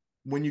away,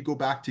 when you go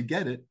back to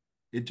get it,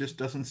 it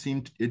doesn't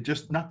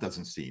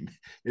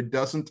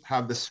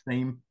have the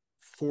same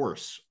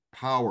force,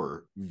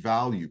 power,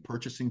 value,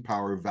 purchasing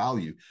power,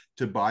 value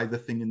to buy the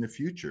thing in the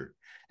future.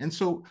 And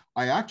so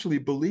I actually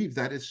believe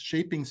that is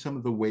shaping some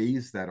of the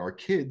ways that our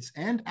kids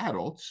and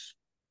adults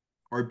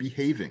are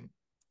behaving.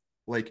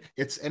 Like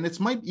it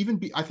might even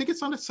be, I think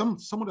it's on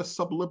somewhat a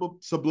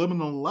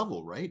subliminal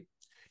level, right?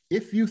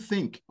 If you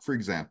think, for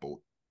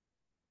example,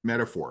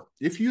 metaphor,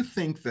 if you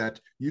think that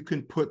you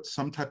can put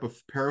some type of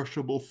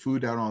perishable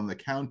food out on the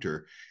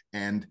counter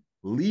and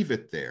leave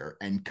it there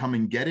and come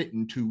and get it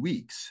in 2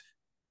 weeks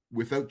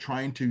without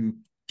trying to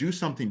do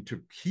something to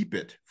keep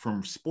it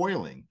from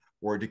spoiling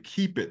or to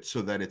keep it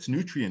so that its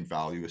nutrient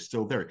value is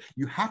still there,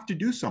 you have to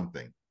do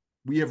something.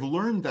 We have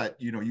learned that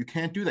you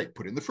can't do that.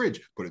 Put it in the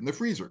fridge, put it in the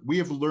freezer. We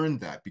have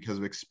learned that because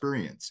of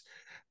experience.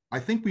 I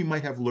think we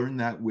might have learned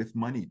that with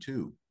money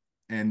too.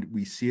 And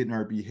we see it in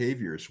our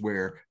behaviors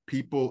where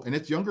people, and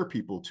it's younger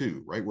people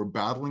too, right? We're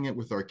battling it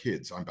with our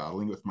kids. I'm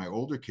battling with my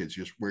older kids,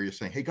 just where you're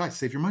saying, hey guys,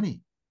 save your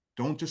money.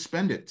 Don't just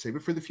spend it, save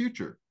it for the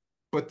future.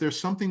 But there's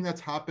something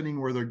that's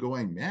happening where they're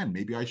going, man,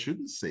 maybe I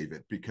shouldn't save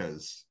it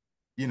because,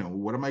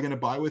 what am I going to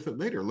buy with it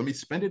later? Let me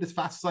spend it as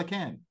fast as I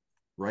can,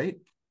 right?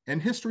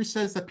 And history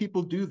says that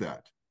people do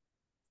that.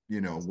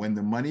 When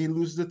the money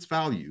loses its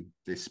value,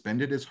 they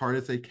spend it as hard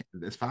as they can,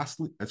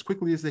 as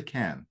quickly as they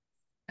can.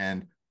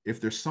 And if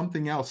there's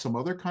something else, some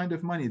other kind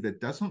of money that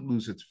doesn't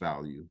lose its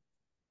value,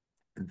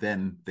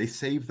 then they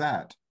save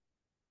that,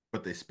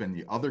 but they spend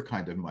the other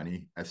kind of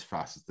money as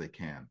fast as they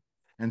can.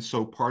 And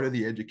so part of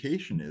the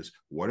education is,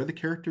 what are the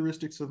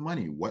characteristics of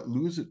money?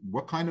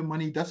 What kind of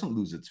money doesn't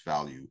lose its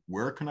value?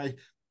 Where can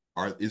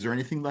is there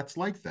anything that's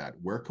like that?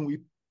 Where can we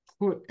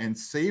put and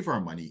save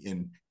our money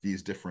in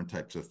these different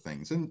types of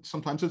things? And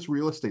sometimes it's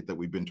real estate that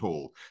we've been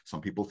told.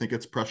 Some people think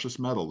it's precious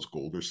metals,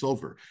 gold or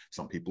silver.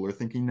 Some people are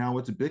thinking now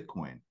it's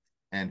Bitcoin.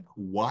 And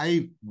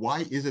why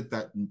is it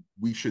that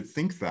we should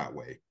think that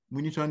way?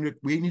 We need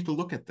to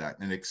look at that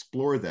and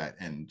explore that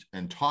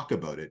and talk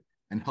about it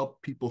and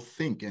help people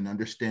think and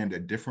understand a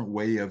different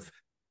way of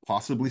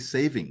possibly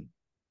saving,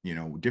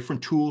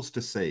 different tools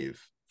to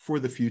save for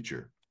the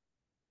future.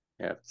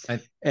 Yeah.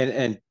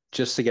 And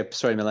just to get,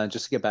 sorry, Milan,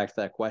 just to get back to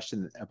that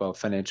question about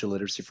financial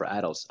literacy for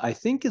adults, I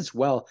think as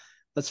well,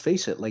 let's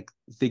face it, like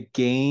the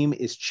game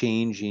is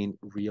changing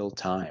real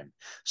time.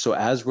 So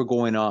as we're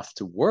going off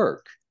to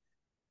work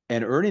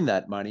and earning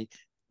that money,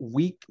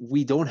 we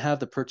don't have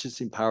the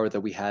purchasing power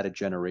that we had a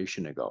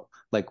generation ago.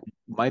 Like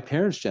my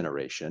parents'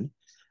 generation,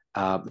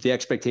 the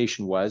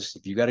expectation was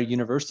if you got a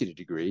university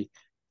degree,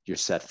 you're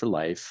set for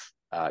life.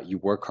 You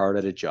work hard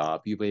at a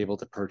job, you'll be able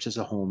to purchase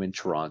a home in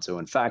Toronto.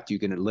 In fact, you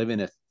can live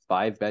in a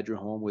 5-bedroom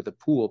home with a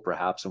pool,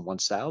 perhaps, on one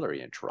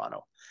salary in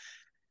Toronto.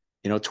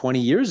 20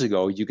 years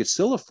ago, you could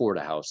still afford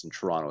a house in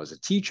Toronto. As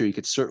a teacher, you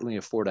could certainly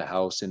afford a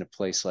house in a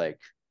place like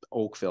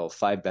Oakville,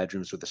 5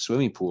 bedrooms with a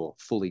swimming pool,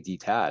 fully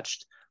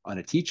detached on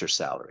a teacher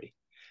salary.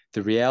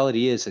 The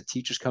reality is that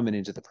teachers coming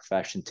into the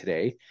profession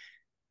today,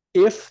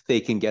 if they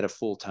can get a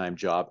full-time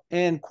job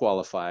and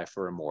qualify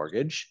for a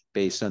mortgage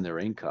based on their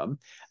income,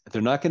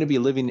 they're not going to be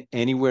living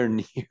anywhere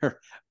near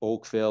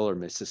Oakville or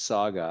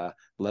Mississauga,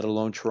 let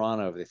alone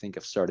Toronto, if they think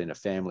of starting a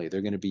family.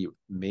 They're going to be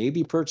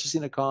maybe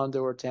purchasing a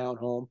condo or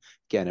townhome.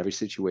 Again, every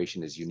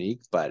situation is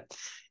unique, but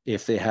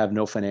if they have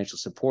no financial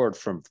support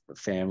from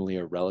family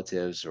or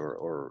relatives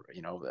or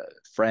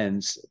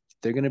friends,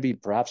 they're going to be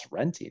perhaps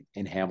renting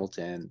in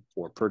Hamilton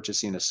or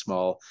purchasing a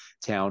small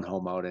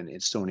townhome out in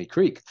Stony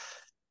Creek.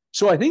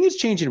 So I think it's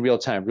changing real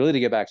time, really, to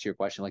get back to your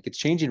question, like it's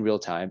changing real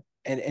time.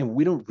 And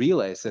we don't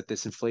realize that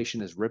this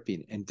inflation is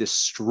ripping and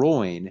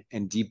destroying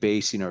and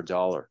debasing our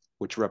dollar,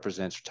 which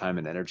represents time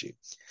and energy.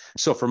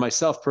 So for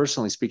myself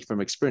personally, speaking from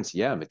experience,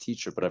 yeah, I'm a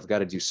teacher, but I've got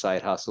to do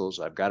side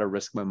hustles. I've got to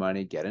risk my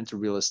money, get into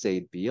real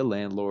estate, be a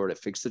landlord. I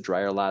fixed the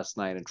dryer last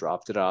night and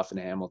dropped it off in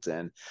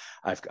Hamilton.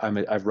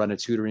 I've run a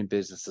tutoring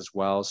business as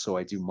well. So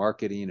I do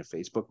marketing and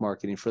Facebook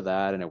marketing for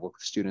that. And I work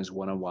with students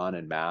one-on-one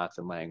in math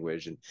and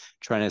language and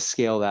trying to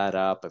scale that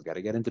up. I've got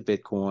to get into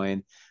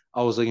Bitcoin.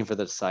 I was looking for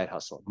the side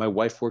hustle. My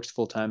wife works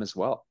full-time as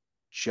well,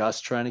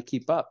 just trying to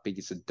keep up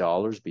because the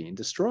dollar's being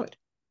destroyed.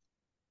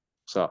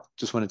 So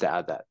just wanted to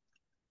add that.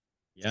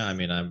 Yeah, I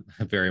mean, I'm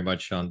very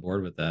much on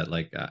board with that.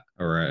 Like,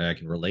 or I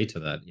can relate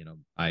to that.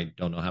 I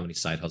don't know how many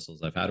side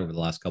hustles I've had over the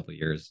last couple of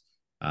years.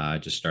 I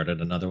just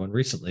started another one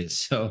recently.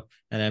 So,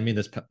 and I mean,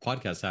 this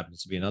podcast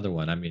happens to be another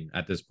one. I mean,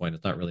 at this point,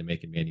 it's not really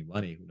making me any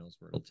money. Who knows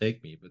where it'll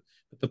take me? But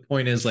the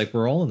point is, like,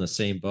 we're all in the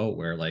same boat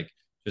where, like,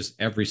 just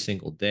every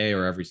single day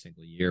or every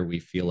single year, we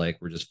feel like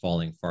we're just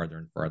falling farther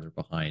and farther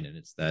behind. And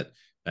it's that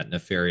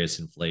nefarious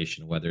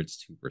inflation, whether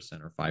it's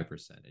 2% or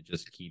 5%, it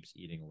just keeps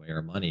eating away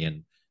our money.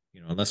 And,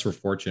 unless we're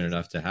fortunate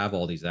enough to have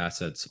all these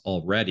assets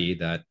already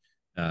that,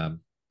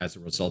 as a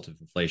result of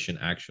inflation,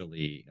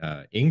 actually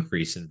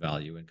increase in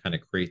value and kind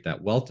of create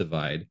that wealth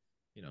divide,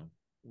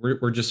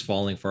 we're just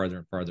falling farther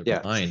and farther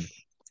behind.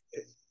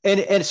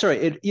 And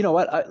sorry, you know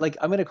what?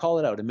 I'm going to call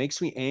it out. It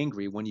makes me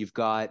angry when you've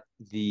got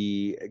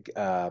the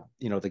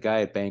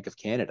guy at Bank of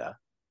Canada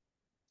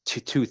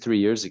 3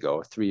 years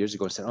ago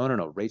said, "Oh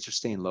no, rates are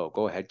staying low.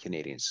 Go ahead,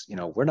 Canadians.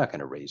 We're not going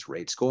to raise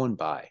rates. Go and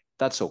buy.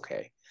 That's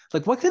okay."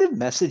 Like, what kind of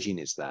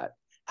messaging is that?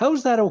 How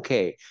is that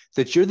okay?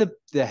 That you're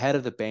the head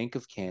of the Bank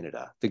of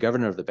Canada, the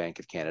governor of the Bank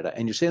of Canada,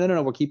 and you're saying,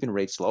 no, we're keeping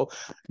rates low.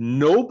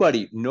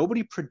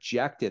 Nobody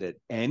projected at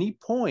any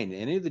point in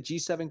any of the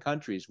G7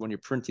 countries when you're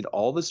printing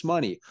all this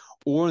money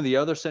or in the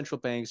other central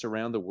banks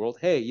around the world,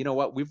 hey, you know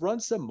what? We've run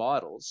some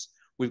models.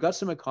 We've got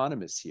some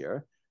economists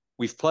here.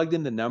 We've plugged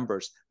in the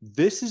numbers.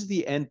 This is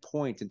the end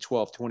point in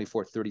 12,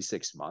 24,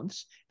 36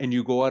 months. And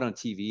you go out on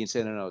TV and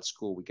say, no, it's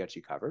cool. We got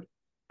you covered.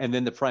 And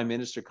then the prime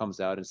minister comes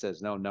out and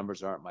says, no,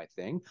 numbers aren't my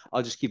thing.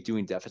 I'll just keep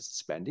doing deficit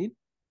spending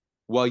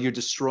while you're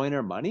destroying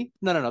our money.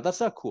 No, that's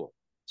not cool.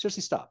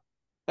 Seriously, stop.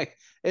 Like,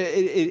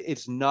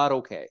 it's not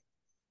okay.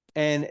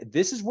 And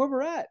this is where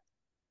we're at,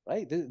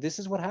 right? This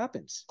is what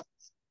happens.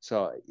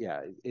 So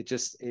yeah,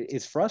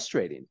 it's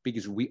frustrating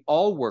because we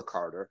all work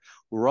harder.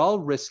 We're all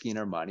risking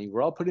our money.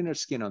 We're all putting our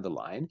skin on the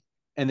line,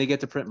 and they get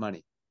to print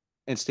money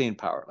and stay in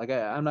power. Like,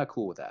 I'm not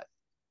cool with that.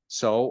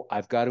 So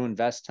I've got to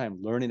invest time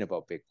learning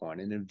about Bitcoin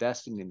and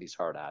investing in these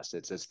hard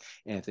assets, as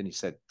Anthony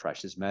said,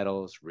 precious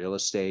metals, real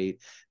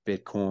estate,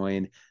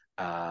 Bitcoin,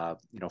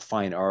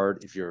 fine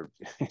art if you're,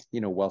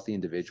 wealthy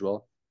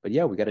individual. But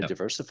yeah, we got to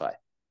diversify.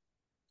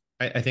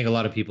 I think a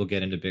lot of people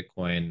get into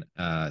Bitcoin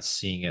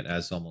seeing it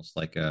as almost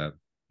like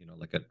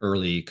like an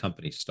early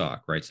company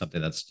stock, right?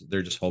 Something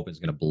they're just hoping is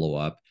going to blow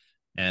up.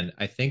 And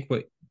I think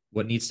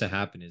what needs to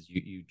happen is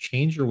you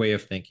change your way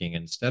of thinking.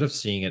 Instead of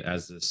seeing it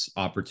as this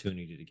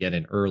opportunity to get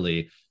in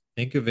early,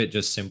 think of it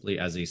just simply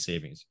as a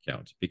savings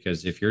account,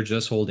 because if you're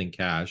just holding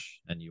cash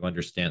and you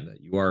understand that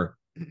you are,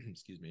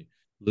 excuse me,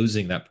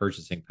 losing that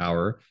purchasing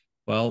power,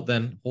 well,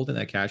 then holding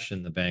that cash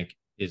in the bank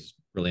is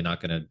really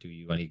not going to do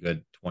you any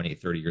good 20,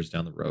 30 years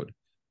down the road.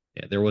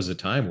 Yeah, there was a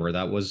time where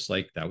that was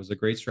a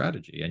great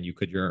strategy and you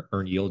could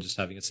earn yield just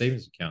having a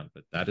savings account,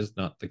 but that is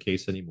not the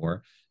case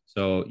anymore.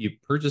 So you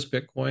purchase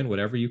Bitcoin,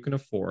 whatever you can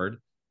afford,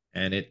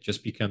 and it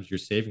just becomes your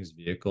savings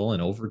vehicle.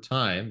 And over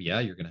time,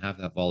 yeah, you're going to have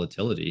that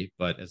volatility,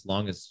 but as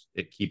long as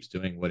it keeps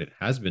doing what it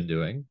has been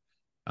doing,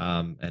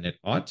 and it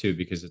ought to,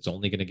 because it's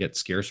only going to get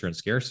scarcer and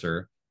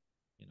scarcer,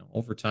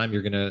 over time,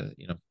 you're going to,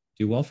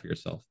 do well for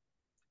yourself.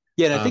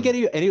 Yeah, and I think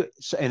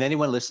and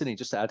anyone listening,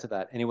 just to add to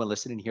that, anyone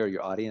listening here,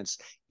 your audience,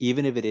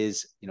 even if it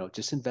is,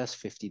 just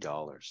invest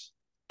 $50,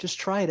 just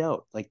try it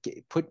out. Like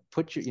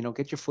put your,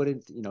 get your foot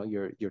in,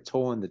 your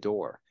toe in the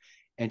door,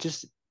 and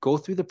just go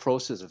through the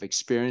process of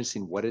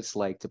experiencing what it's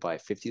like to buy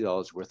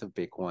 $50 worth of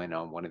Bitcoin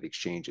on one of the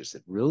exchanges.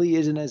 It really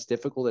isn't as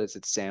difficult as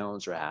it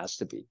sounds or has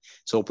to be.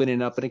 It's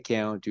opening up an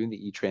account, doing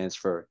the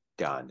e-transfer,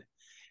 done.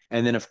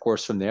 And then, of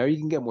course, from there, you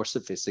can get more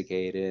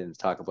sophisticated and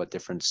talk about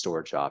different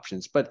storage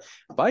options. But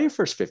buy your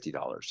first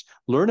 $50,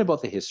 learn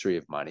about the history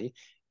of money,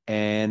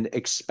 and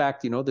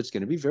expect, that's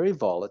going to be very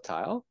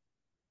volatile.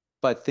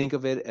 But think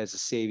of it as a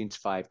savings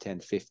 5, 10,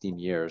 15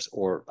 years,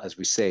 or as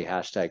we say,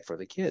 hashtag for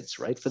the kids,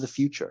 right? For the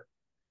future,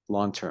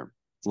 long-term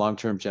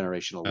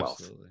generational wealth.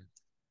 Absolutely.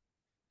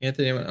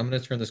 Anthony, I'm going to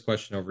turn this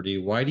question over to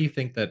you. Why do you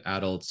think that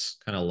adults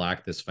kind of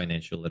lack this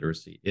financial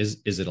literacy? Is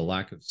it a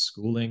lack of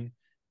schooling?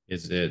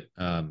 Is it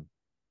some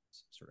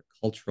sort of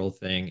cultural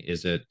thing?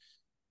 Is it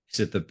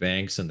the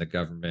banks and the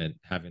government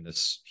having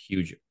this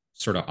huge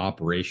sort of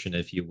operation,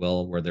 if you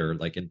will, where they're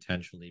like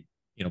intentionally,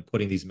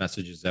 putting these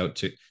messages out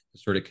to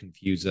sort of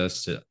confuse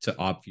us, to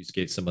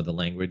obfuscate some of the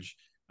language?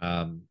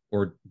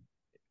 Or,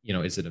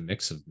 is it a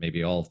mix of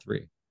maybe all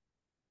three?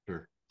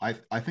 Sure.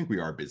 I think we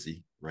are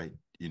busy, right?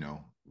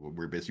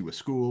 We're busy with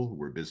school,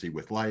 we're busy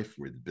with life,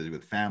 we're busy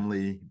with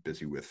family,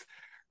 busy with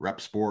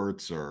rep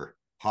sports or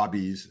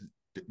hobbies,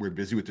 we're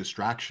busy with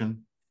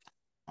distraction.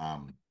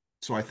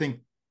 So I think,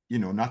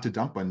 not to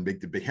dump on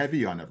big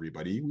heavy on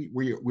everybody,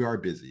 we are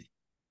busy.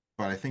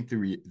 But I think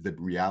the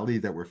reality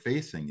that we're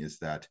facing is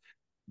that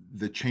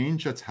the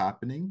change that's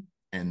happening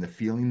and the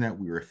feeling that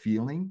we are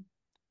feeling,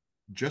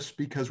 just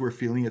because we're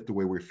feeling it the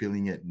way we're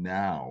feeling it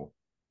now,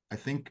 I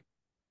think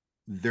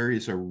there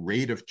is a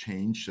rate of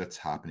change that's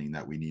happening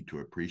that we need to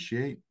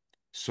appreciate.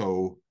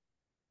 So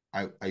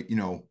I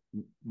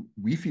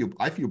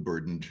feel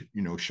burdened,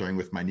 sharing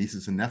with my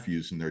nieces and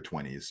nephews in their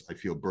 20s. I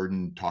feel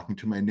burdened talking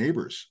to my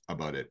neighbors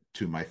about it,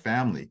 to my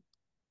family,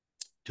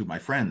 to my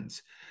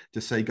friends,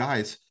 to say,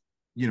 guys,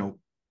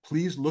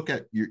 please look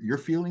at, you're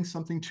feeling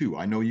something too.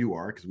 I know you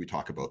are, because we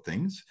talk about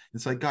things.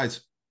 It's like,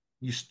 guys,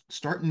 you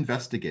start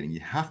investigating.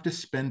 You have to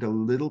spend a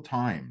little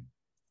time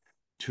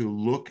to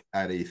look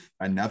at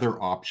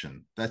another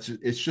option.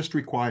 It's just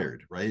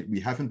required, right? We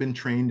haven't been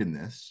trained in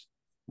this.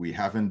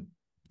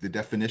 The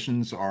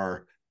definitions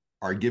are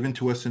given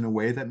to us in a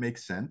way that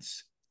makes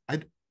sense.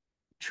 There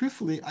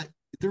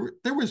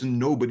was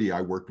nobody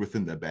I worked with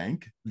in the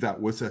bank that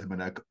was a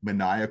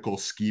maniacal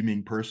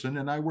scheming person,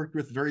 and I worked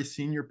with very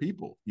senior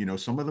people.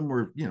 Some of them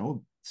were,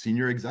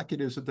 senior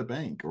executives at the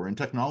bank or in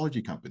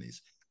technology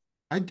companies.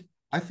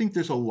 I think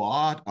there's a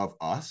lot of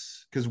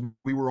us, because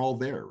we were all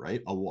there,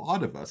 right? A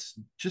lot of us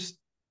just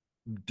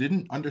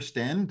didn't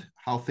understand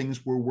how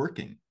things were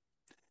working.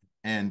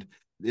 And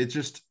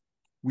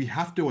we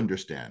have to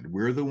understand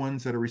we're the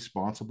ones that are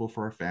responsible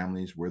for our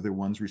families. We're the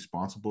ones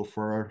responsible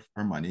for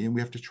our money. And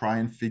we have to try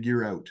and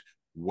figure out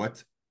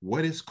what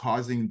is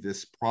causing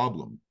this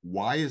problem.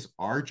 Why is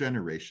our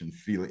generation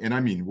feeling, and I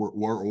mean,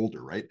 we're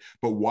older, right?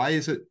 But why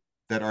is it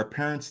that our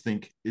parents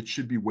think it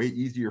should be way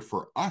easier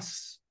for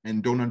us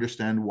and don't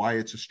understand why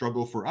it's a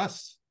struggle for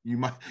us? You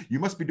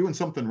must be doing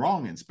something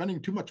wrong and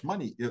spending too much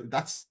money.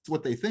 That's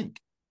what they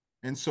think.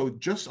 And so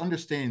just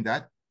understanding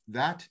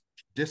that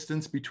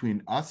distance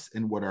between us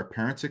and what our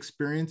parents'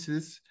 experience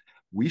is,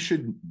 we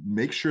should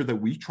make sure that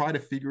we try to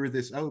figure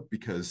this out,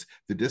 because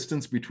the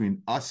distance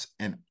between us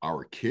and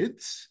our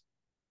kids,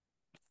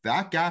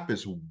 that gap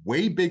is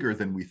way bigger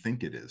than we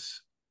think it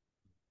is.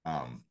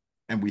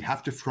 And we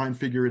have to try and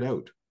figure it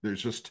out.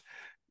 There's just,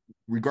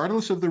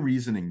 regardless of the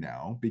reasoning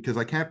now, because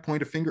I can't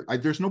point a finger,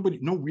 there's no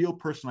real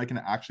person I can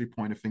actually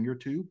point a finger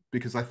to,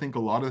 because I think a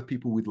lot of the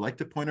people we'd like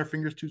to point our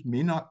fingers to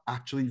may not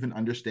actually even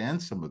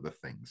understand some of the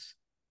things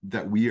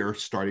that we are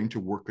starting to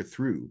work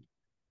through.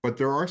 But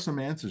there are some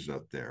answers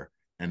out there,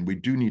 and we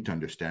do need to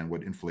understand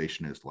what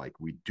inflation is like.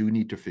 We do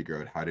need to figure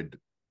out how to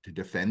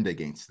defend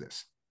against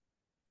this.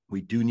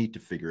 We do need to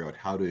figure out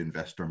how to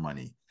invest our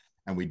money,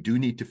 and we do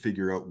need to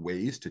figure out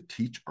ways to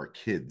teach our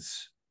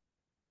kids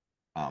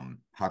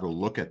how to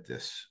look at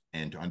this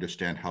and to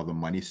understand how the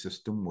money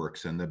system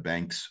works and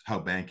how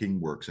banking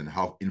works and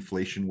how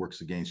inflation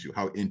works against you,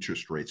 how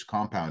interest rates,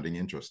 compounding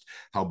interest,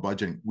 how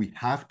budgeting. We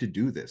have to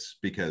do this,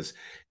 because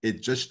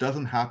it just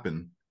doesn't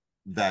happen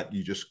that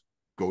you just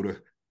go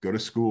to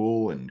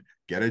school and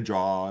get a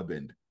job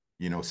and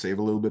save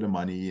a little bit of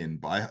money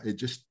and buy it.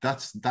 Just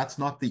that's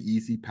not the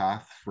easy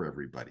path for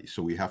everybody.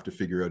 So we have to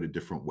figure out a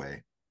different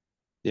way.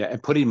 Yeah,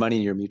 and putting money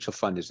in your mutual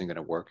fund isn't going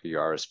to work, or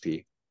your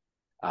RSP.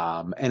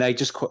 And I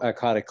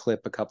caught a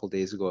clip a couple of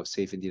days ago of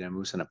Saifedean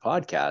Ammous on a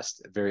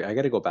podcast. I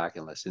got to go back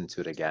and listen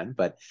to it again.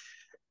 But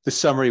the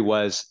summary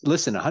was,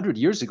 listen, 100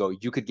 years ago,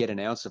 you could get an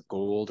ounce of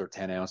gold or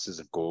 10 ounces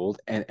of gold,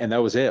 and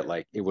that was it.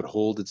 Like, it would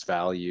hold its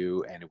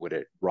value, and it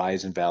would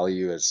rise in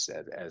value as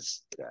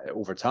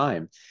over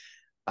time.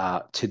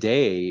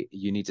 Today,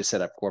 you need to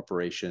set up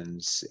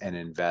corporations and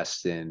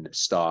invest in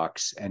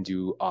stocks and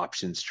do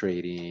options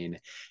trading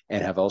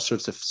and have all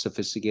sorts of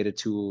sophisticated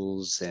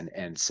tools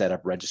and set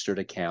up registered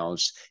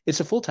accounts. It's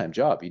a full-time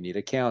job. You need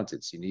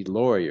accountants, you need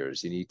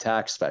lawyers, you need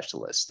tax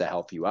specialists to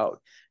help you out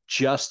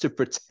just to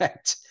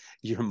protect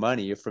your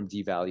money from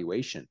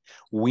devaluation.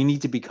 We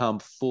need to become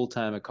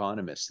full-time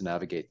economists to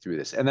navigate through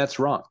this. And that's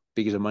wrong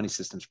because the money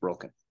system's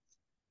broken.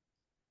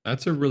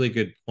 That's a really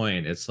good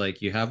point. It's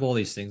like you have all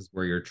these things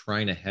where you're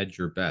trying to hedge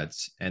your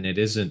bets, and it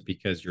isn't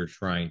because you're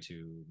trying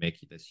to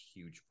make this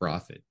huge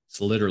profit. It's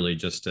literally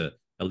just to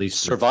at least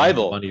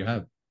survival. Money you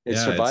have.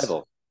 It's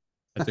survival.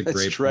 That's a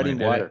great treading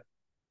point. Water.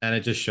 And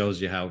it just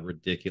shows you how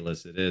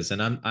ridiculous it is.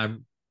 And I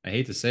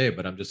hate to say it,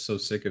 but I'm just so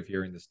sick of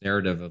hearing this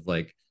narrative of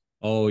like,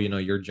 oh,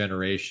 your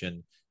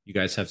generation, you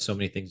guys have so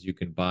many things you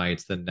can buy.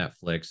 It's the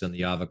Netflix and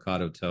the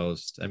avocado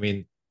toast. I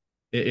mean,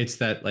 it's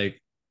that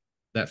like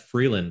that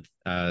Freeland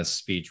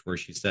speech where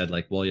she said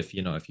like, well, if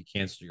you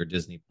cancel your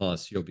Disney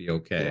Plus, you'll be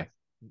okay. Yeah.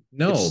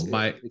 No,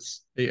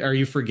 are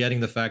you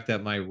forgetting the fact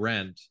that my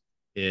rent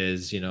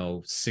is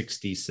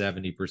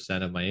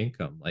 60-70% of my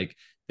income? Like,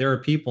 there are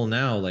people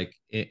now, like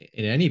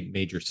in any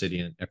major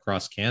city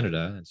across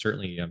Canada, and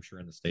certainly I'm sure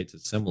in the States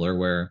it's similar,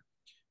 where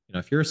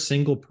if you're a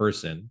single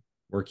person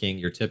working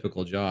your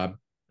typical job,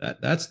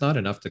 that's not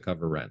enough to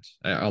cover rent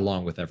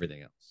along with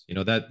everything else.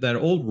 That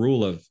old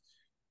rule of,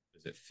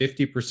 is it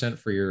 50%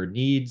 for your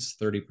needs,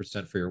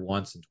 30% for your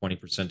wants, and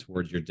 20%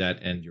 towards your debt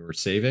and your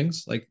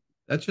savings? Like,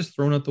 that's just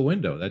thrown out the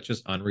window. That's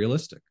just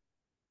unrealistic.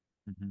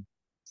 Mm-hmm.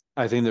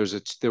 I think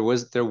there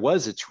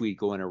was a tweet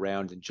going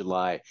around in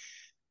July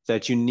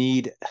that you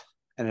need,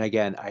 and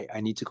again,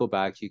 I need to go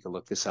back. You can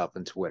look this up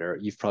on Twitter.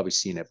 You've probably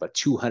seen it, but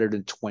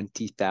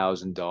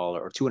 $220,000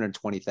 or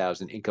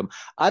 $220,000 income.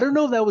 I don't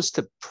know if that was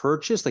to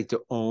purchase, like to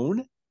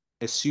own,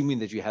 assuming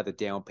that you had the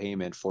down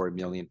payment for $1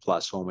 million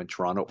plus home in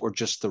Toronto, or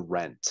just the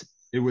rent.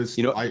 It was,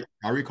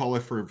 I recall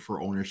it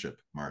for ownership,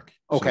 Mark.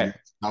 Okay.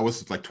 So that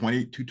was like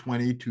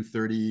 220,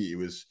 230. It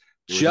was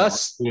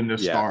just in the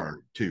star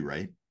too,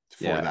 right?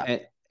 For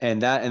that.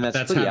 And that's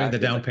having accurate. The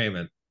down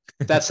payment.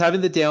 That's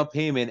having the down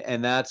payment,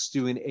 and that's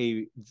doing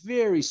a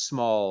very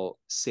small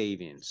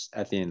savings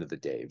at the end of the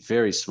day.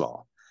 Very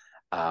small.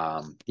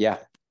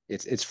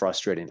 It's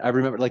frustrating. I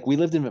remember, like,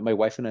 my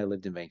wife and I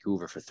lived in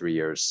Vancouver for 3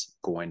 years,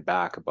 going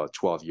back about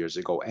 12 years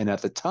ago. And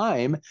at the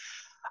time,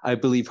 I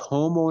believe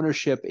home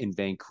ownership in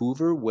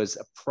Vancouver was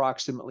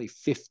approximately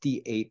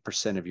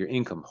 58% of your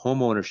income,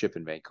 home ownership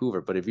in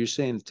Vancouver. But if you're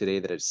saying today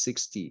that it's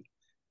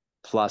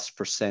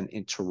 60+%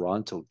 in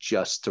Toronto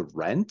just to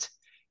rent,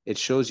 it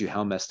shows you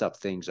how messed up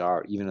things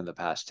are, even in the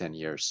past 10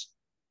 years.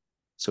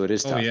 So it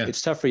is tough. Yeah.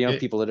 It's tough for young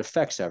people. It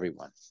affects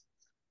everyone.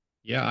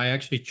 Yeah, I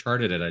actually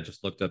charted it. I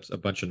just looked up a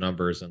bunch of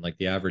numbers, and like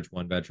the average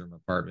 1-bedroom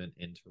apartment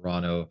in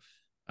Toronto,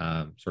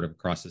 sort of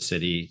across the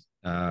city,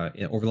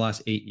 over the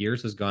last 8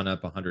 years has gone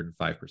up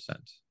 105%.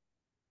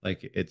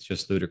 Like, it's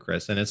just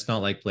ludicrous. And it's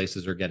not like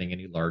places are getting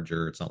any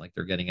larger. It's not like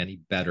they're getting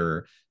any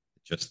better.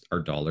 Just our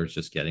dollar's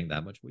just getting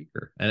that much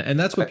weaker. And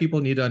that's what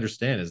people need to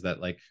understand, is that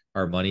like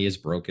our money is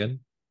broken.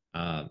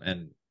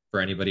 And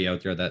for anybody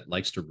out there that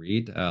likes to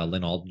read,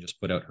 Lynn Alden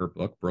just put out her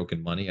book,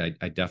 Broken Money.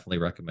 I definitely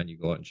recommend you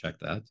go out and check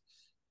that.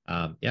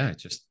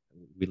 It's just,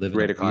 we live in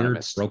a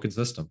weird, broken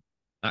system.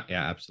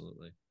 Yeah,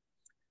 absolutely.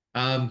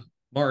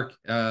 Mark,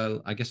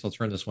 I guess I'll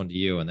turn this one to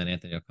you, and then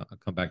Anthony, I'll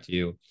come back to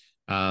you.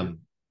 And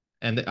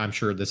I'm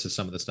sure this is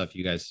some of the stuff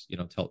you guys,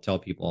 tell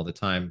people all the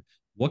time.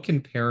 What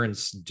can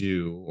parents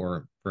do,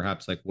 or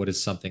perhaps like what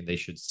is something they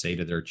should say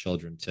to their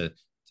children to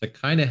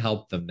kind of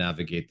help them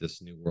navigate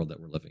this new world that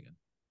we're living in?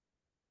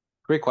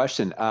 Great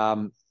question.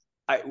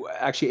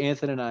 Actually,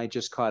 Anthony and I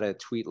just caught a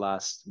tweet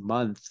last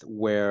month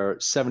where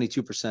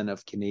 72%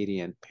 of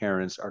Canadian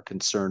parents are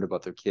concerned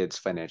about their kids'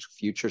 financial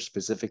future.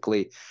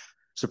 Specifically,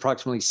 it's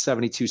approximately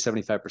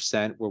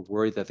 75% were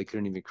worried that they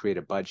couldn't even create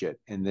a budget.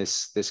 And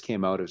this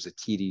came out as a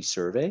TD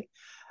survey.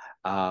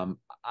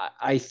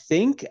 I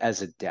think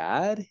as a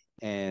dad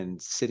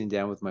and sitting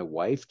down with my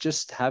wife,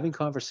 just having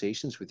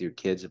conversations with your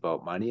kids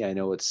about money. I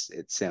know it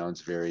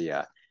sounds very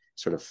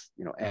sort of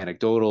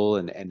anecdotal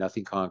and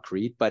nothing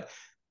concrete, but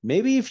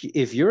maybe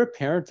if you're a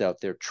parent out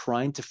there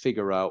trying to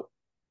figure out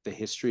the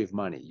history of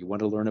money, you want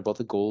to learn about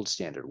the gold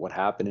standard, what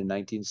happened in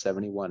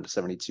 1971 to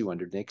 72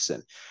 under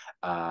Nixon,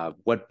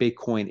 what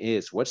Bitcoin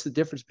is, what's the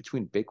difference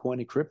between Bitcoin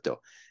and crypto.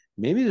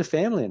 Maybe the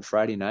family on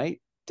Friday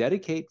night,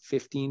 dedicate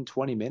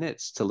 15-20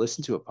 minutes to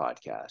listen to a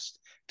podcast,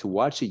 to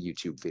watch a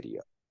YouTube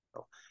video,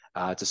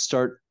 to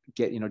start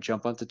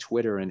jump onto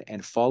Twitter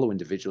and follow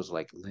individuals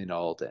like Lynn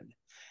Alden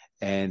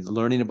and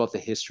learning about the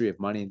history of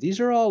money. And these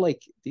are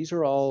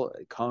all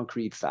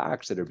concrete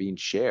facts that are being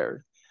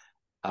shared.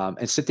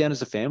 And sit down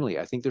as a family.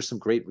 I think there's some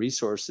great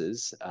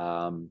resources,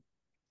 none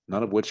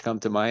of which come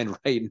to mind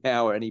right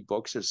now, or any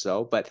books or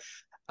so. But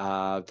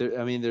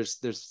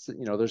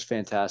there's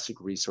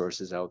fantastic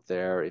resources out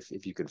there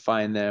if you can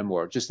find them,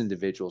 or just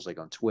individuals like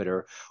on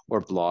Twitter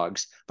or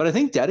blogs. But I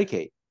think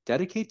dedicate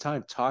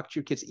time, talk to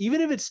your kids,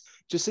 even if it's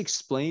just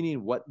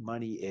explaining what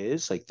money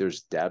is. Like,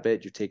 there's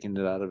debit, you're taking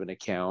it out of an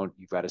account,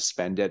 you've got to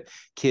spend it.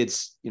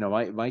 Kids,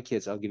 my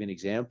kids, I'll give you an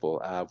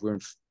example. We're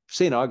in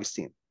St.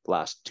 Augustine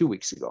last 2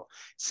 weeks ago.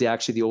 It's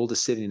actually the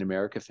oldest city in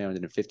America, founded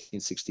in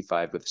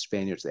 1565 with the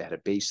Spaniards. They had a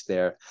base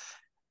there.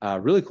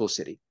 Really cool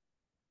city,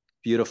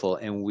 beautiful.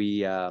 And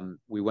we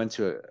went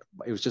to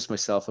it was just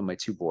myself and my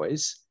two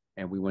boys,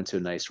 and we went to a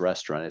nice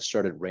restaurant. It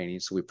started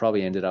raining, so we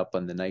probably ended up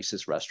on the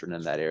nicest restaurant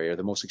in that area,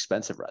 the most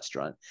expensive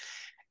restaurant.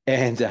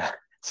 And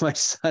my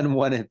son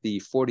wanted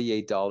the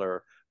 $48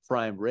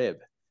 prime rib.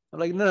 I'm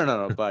like,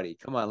 no, buddy,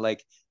 come on.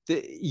 Like,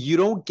 you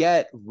don't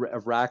get a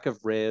rack of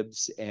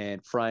ribs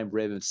and prime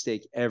rib and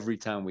steak every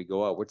time we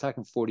go out. We're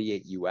talking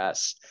 48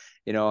 US,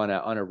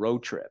 on a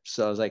road trip.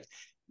 So I was like,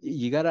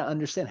 you got to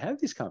understand, have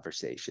these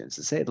conversations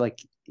and say, like,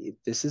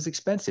 this is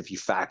expensive. You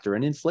factor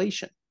in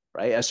inflation,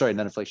 right? Sorry,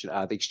 not inflation,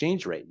 the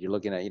exchange rate. You're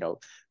looking at,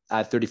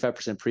 at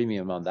 35%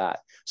 premium on that.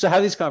 So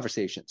have these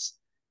conversations.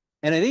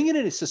 And I think in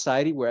a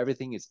society where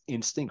everything is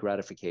instant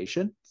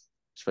gratification,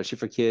 especially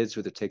for kids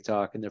with their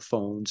TikTok and their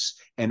phones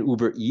and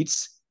Uber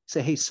Eats,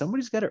 say, hey,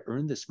 somebody's got to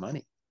earn this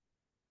money,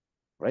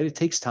 right? It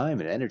takes time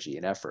and energy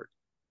and effort.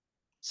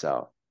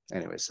 So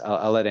anyways,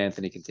 I'll let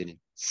Anthony continue.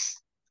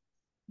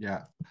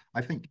 Yeah,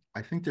 I think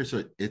there's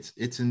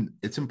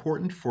it's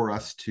important for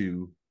us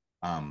to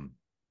I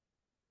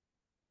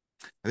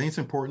think it's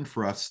important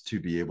for us to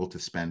be able to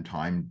spend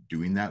time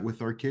doing that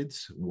with our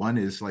kids. One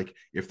is, like,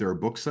 if there are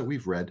books that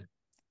we've read,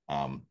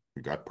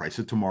 we got Price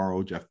of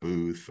Tomorrow, Jeff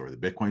Booth, or the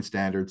Bitcoin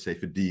Standard,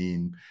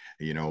 Saifedean,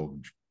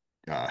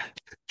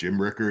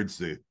 Jim Rickards,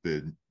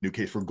 the New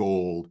Case for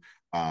Gold,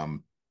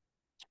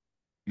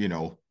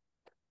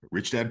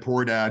 Rich Dad,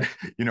 Poor Dad.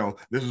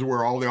 This is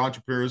where all the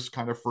entrepreneurs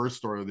kind of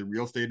first, or the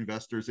real estate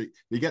investors,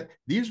 they get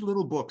these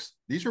little books.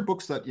 These are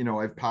books that,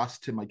 I've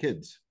passed to my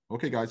kids.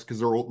 Okay, guys,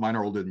 because mine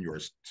are older than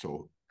yours.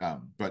 So,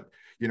 but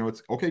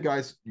it's okay,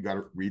 guys, you got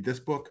to read this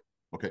book.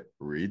 Okay,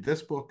 read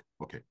this book.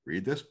 Okay,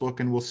 read this book,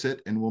 and we'll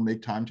sit and we'll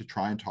make time to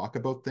try and talk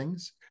about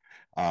things.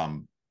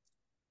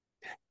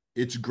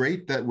 It's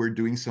great that we're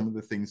doing some of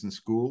the things in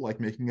school, like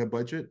making a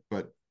budget,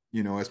 but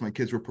as my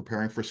kids were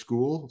preparing for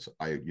school,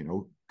 I,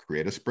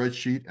 create a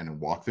spreadsheet and then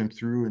walk them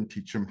through and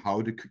teach them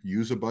how to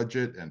use a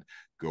budget and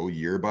go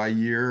year by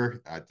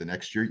year at the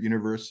next year at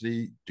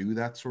university, do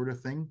that sort of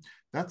thing.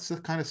 That's the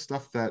kind of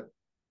stuff that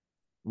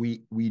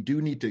we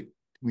do need to do.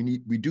 We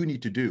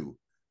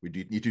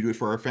need to do it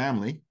for our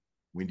family.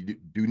 We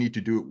do need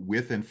to do it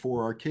with and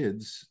for our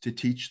kids, to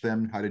teach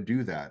them how to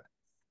do that,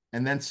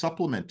 and then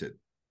supplement it.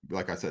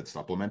 Like I said,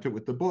 supplement it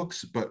with the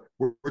books, but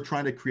we're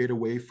trying to create a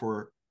way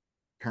for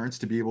parents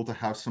to be able to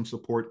have some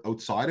support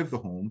outside of the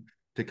home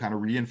to kind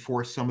of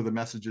reinforce some of the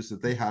messages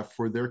that they have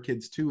for their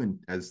kids too, and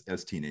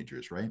as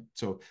teenagers, right?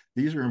 So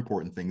these are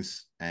important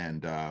things,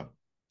 and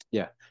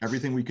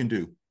everything we can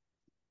do.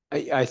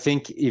 I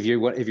think if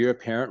you're a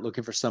parent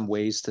looking for some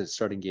ways to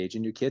start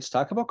engaging your kids,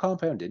 talk about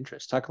compound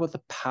interest. Talk about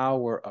the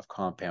power of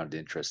compound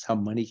interest, how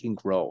money can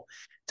grow,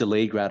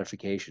 delayed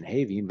gratification.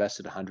 Hey, if you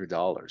invested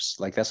 $100,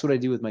 like, that's what I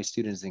do with my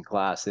students in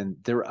class, and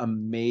they're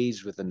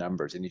amazed with the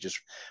numbers. And you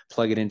just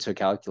plug it into a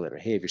calculator.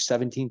 Hey, if you're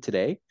 17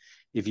 today,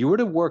 if you were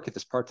to work at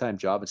this part-time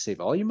job and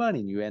save all your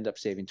money, and you end up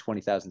saving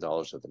 $20,000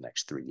 over the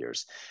next 3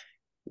 years,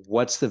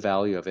 what's the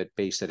value of it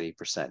based at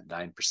 8%,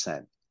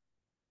 9%?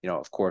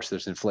 Of course,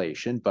 there's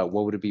inflation, but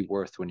what would it be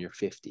worth when you're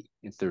 50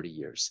 in 30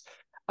 years?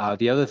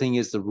 The other thing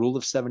is the rule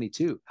of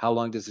 72. How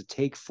long does it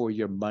take for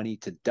your money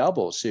to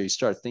double? So you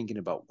start thinking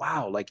about,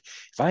 wow, like,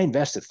 if I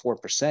invest at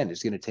 4%,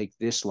 it's going to take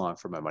this long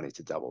for my money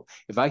to double.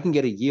 If I can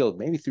get a yield,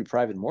 maybe through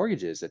private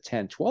mortgages at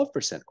 10,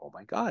 12%, oh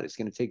my God, it's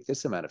going to take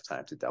this amount of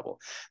time to double.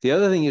 The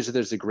other thing is that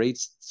there's a great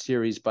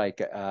series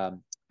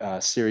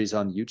series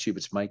on YouTube.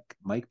 It's Mike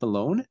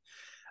Malone.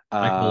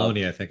 Mike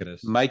Maloney, I think it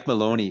is. Mike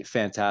Maloney,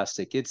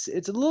 fantastic. It's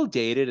a little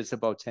dated. It's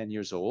about 10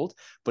 years old,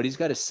 but he's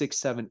got a 6,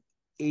 7,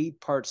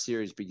 8-part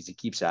series because he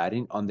keeps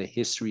adding on the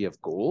history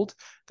of gold.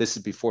 This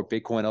is before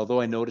Bitcoin,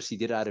 although I noticed he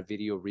did add a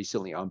video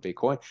recently on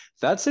Bitcoin.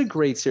 That's a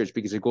great series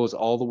because it goes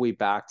all the way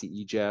back to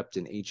Egypt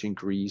and ancient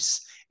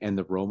Greece and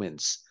the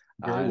Romans.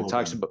 It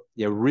talks about,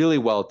 really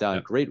well done.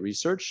 Yeah. Great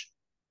research.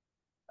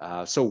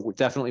 So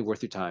definitely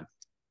worth your time.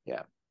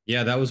 Yeah.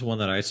 Yeah, that was one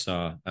that I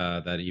saw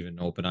that even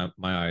opened up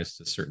my eyes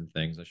to certain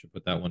things. I should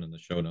put that one in the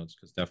show notes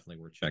because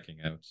definitely worth checking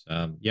out.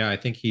 I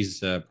think he's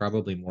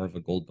probably more of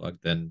a gold bug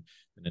than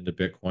into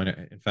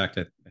Bitcoin. In fact,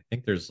 I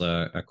think there's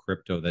a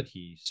crypto that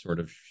he sort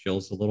of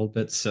shills a little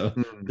bit. So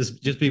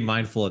just be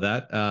mindful of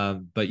that.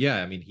 But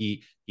yeah, I mean,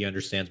 he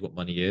understands what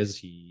money is.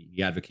 He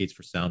advocates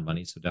for sound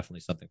money. So definitely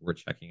something worth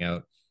checking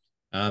out.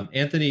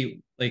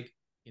 Anthony, like,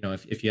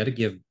 if you had to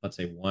give, let's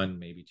say, one,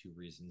 maybe two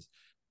reasons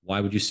why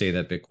would you say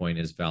that Bitcoin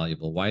is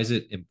valuable? Why is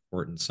it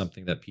important?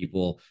 Something that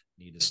people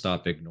need to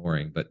stop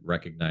ignoring, but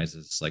recognize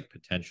as like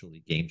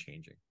potentially game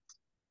changing.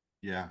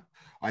 Yeah,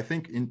 I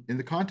think in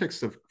the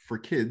context of for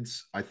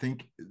kids, I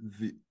think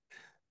the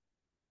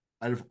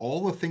out of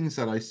all the things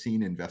that I've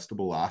seen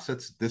investable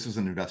assets, this is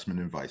an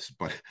investment advice,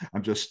 but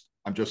I'm just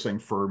saying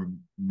for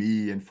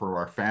me and for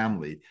our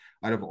family,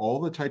 out of all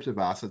the types of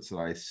assets that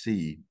I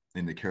see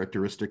in the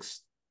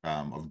characteristics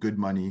of good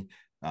money,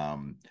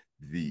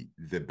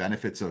 the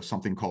benefits of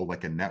something called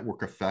like a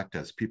network effect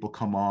as people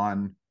come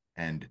on,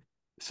 and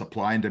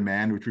supply and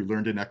demand, which we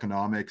learned in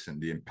economics,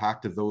 and the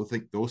impact of those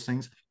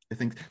things. I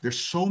think there's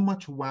so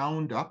much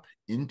wound up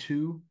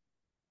into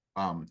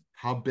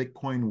how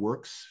Bitcoin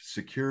works,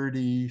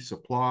 security,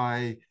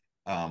 supply.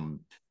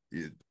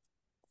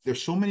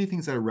 There's so many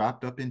things that are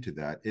wrapped up into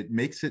that. It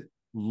makes it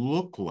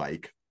look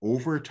like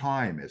over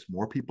time, as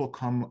more people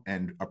come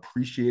and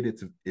appreciate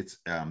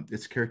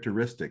its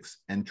characteristics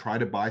and try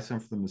to buy some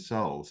for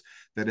themselves,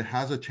 that it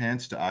has a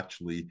chance to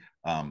actually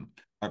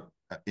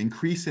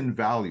increase in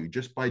value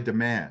just by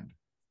demand,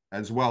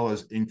 as well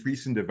as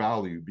increase in the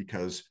value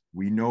because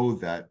we know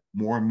that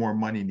more and more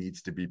money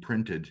needs to be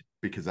printed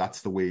because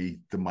that's the way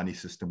the money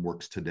system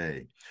works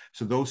today.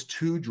 So those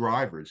two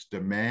drivers,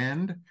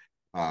 demand,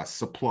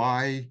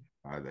 supply,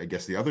 I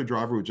guess the other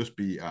driver would just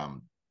be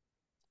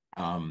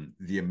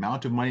the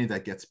amount of money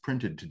that gets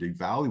printed to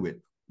devalue it.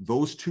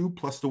 Those two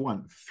plus the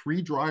one,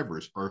 three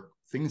drivers are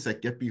things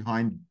that get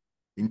behind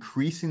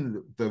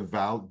increasing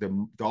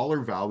the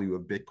dollar value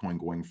of Bitcoin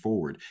going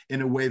forward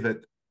in a way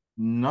that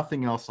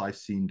nothing else I've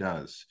seen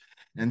does.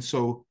 And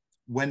so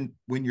when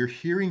you're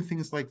hearing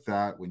things like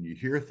that, when you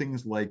hear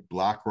things like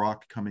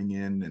BlackRock coming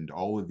in and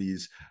all of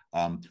these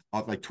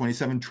like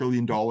 $27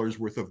 trillion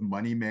worth of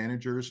money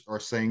managers are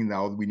saying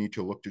now we need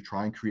to look to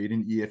try and create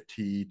an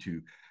EFT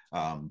to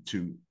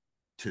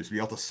be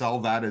able to sell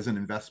that as an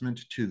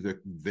investment to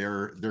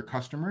their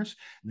customers.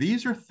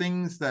 These are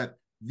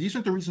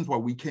the reasons why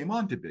we came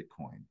onto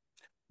Bitcoin.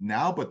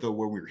 Now, but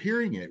when we're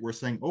hearing it, we're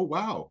saying, oh,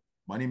 wow,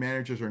 money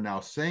managers are now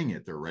saying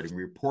it. They're writing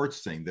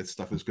reports saying that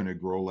stuff is going to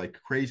grow like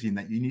crazy and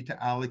that you need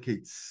to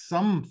allocate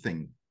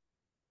something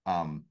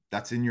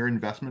that's in your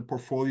investment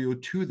portfolio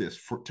to this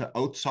to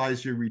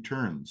outsize your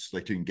returns,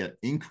 like to get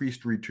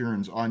increased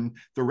returns on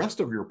the rest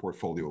of your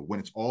portfolio when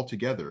it's all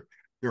together.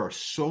 There are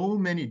so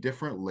many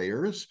different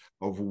layers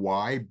of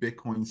why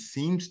Bitcoin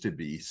seems to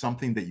be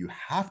something that you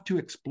have to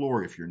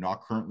explore if you're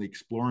not currently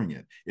exploring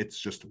it. It's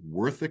just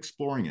worth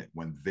exploring it.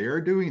 When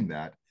they're doing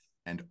that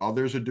and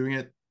others are doing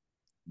it,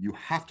 you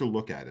have to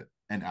look at it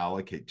and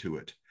allocate to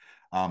it.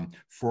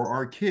 For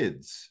our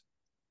kids,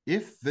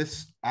 if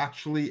this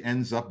actually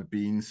ends up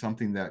being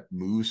something that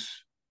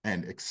moves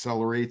and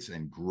accelerates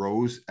and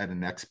grows at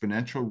an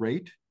exponential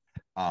rate,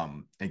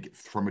 and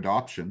from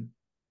adoption,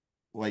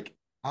 like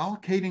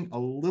allocating a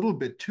little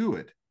bit to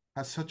it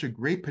has such a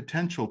great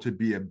potential to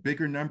be a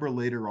bigger number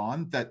later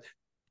on that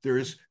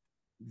there's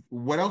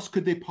what else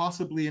could they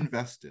possibly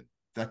invest in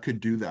that could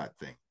do that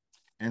thing?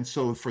 And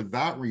so for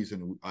that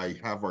reason, I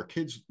have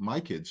my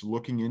kids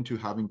looking into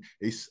having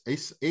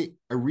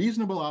a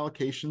reasonable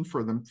allocation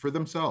for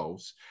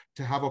themselves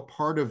to have a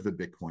part of the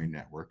Bitcoin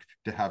network,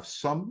 to have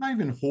some, not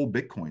even whole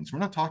Bitcoins. We're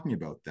not talking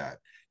about that.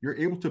 You're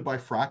able to buy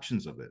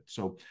fractions of it.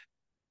 So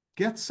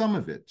get some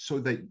of it so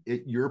that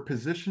you're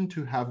positioned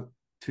to have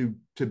to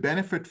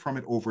benefit from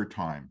it over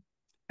time.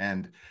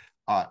 And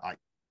I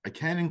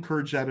can't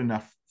encourage that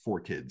enough for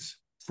kids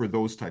for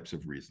those types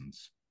of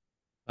reasons.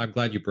 I'm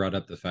glad you brought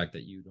up the fact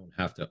that you don't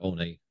have to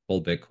own a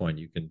whole Bitcoin.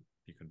 You can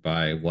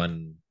buy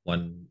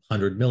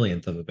 1/100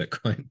 millionth of a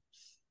Bitcoin.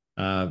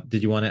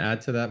 Did you want to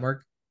add to that,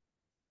 Mark?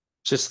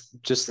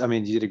 I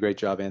mean, you did a great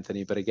job,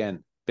 Anthony. But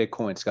again,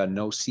 Bitcoin's got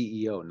no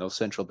CEO, no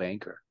central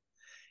banker.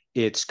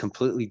 It's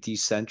completely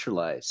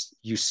decentralized.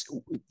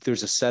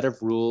 There's a set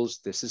of rules.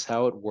 This is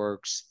how it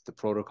works. The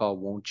protocol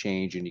won't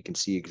change, and you can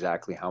see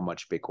exactly how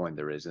much Bitcoin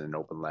there is in an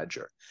open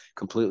ledger.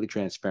 Completely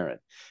transparent.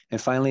 And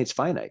finally, it's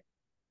finite.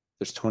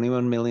 There's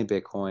 21 million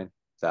Bitcoin.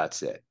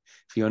 That's it.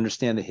 If you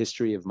understand the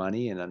history of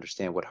money and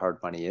understand what hard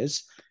money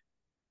is,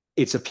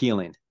 it's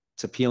appealing.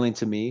 It's appealing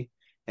to me.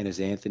 And as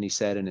Anthony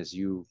said, and as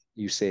you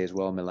say as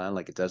well, Milan,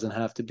 like it doesn't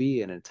have to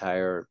be an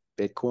entire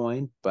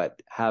Bitcoin, but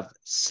have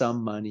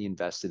some money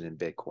invested in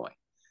Bitcoin.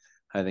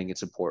 I think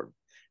it's important.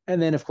 And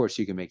then, of course,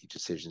 you can make your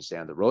decisions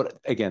down the road.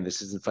 Again,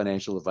 this isn't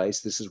financial advice.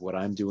 This is what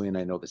I'm doing.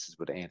 I know this is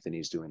what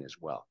Anthony's doing as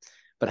well.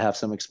 But have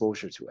some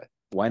exposure to it.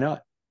 Why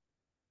not?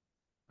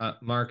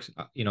 Mark,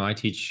 I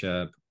teach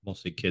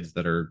mostly kids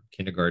that are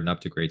kindergarten up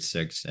to grade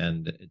 6,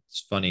 and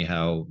it's funny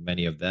how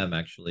many of them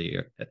actually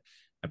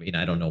I mean,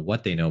 I don't know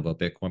what they know about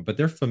Bitcoin, but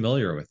they're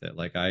familiar with it.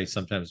 Like I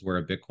sometimes wear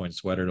a Bitcoin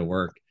sweater to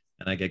work,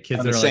 and I get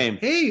kids that are like,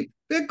 "Hey,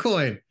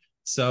 Bitcoin!"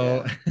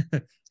 So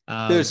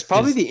there's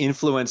probably the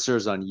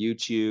influencers on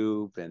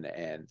YouTube,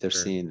 and they're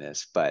seeing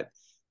this. But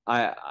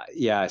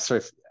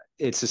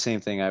it's the same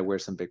thing. I wear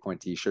some Bitcoin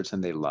T-shirts,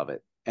 and they love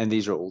it. And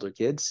these are older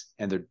kids,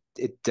 and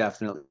it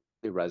definitely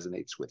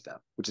resonates with them,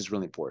 which is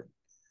really important.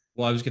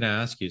 Well, I was going to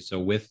ask you,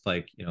 so with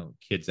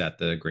kids at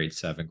the grade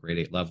 7, grade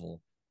 8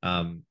 level,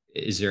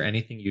 Is there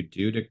anything you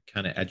do to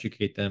kind of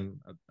educate them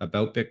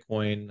about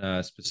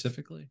Bitcoin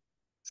specifically?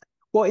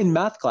 Well, in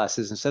math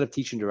classes, instead of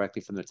teaching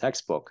directly from the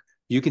textbook,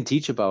 you can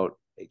teach about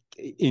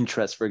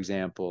interest, for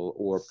example,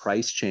 or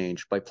price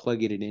change by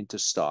plugging it into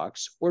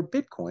stocks or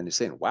Bitcoin and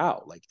saying,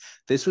 wow, like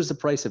this was the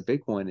price of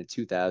Bitcoin in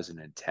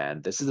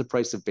 2010. This is the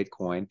price of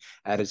Bitcoin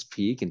at its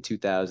peak in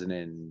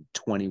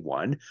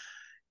 2021.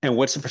 And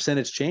what's the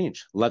percentage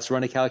change? Let's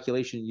run a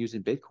calculation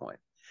using Bitcoin.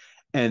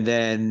 And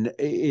then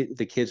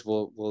the kids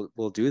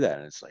will do that,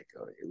 and it's like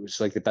it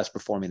was like the best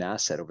performing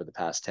asset over the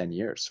past 10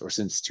 years or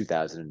since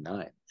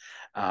 2009.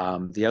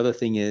 The other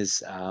thing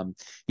is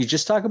you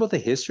just talk about the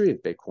history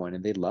of Bitcoin,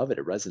 and they love it.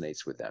 It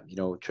resonates with them. You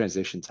know,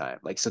 transition time,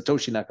 like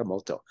Satoshi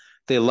Nakamoto,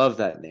 they love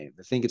that name.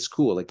 They think it's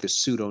cool, like the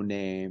pseudo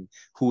name.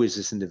 Who is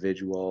this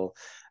individual?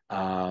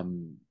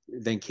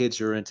 Then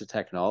kids are into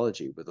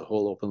technology with the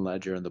whole open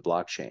ledger and the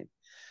blockchain.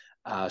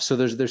 So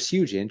there's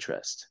huge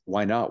interest.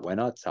 Why not? Why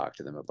not talk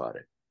to them about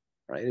it?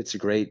 Right? It's a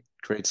great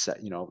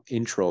set,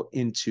 intro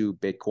into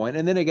Bitcoin.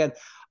 And then again,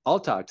 I'll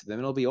talk to them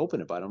and I'll be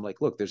open about it. I'm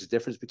like, look, there's a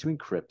difference between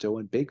crypto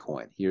and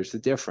Bitcoin. Here's the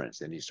difference.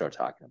 And you start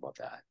talking about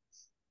that.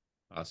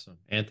 Awesome.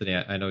 Anthony,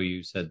 I know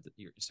you said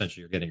that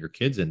you're getting your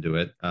kids into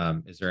it.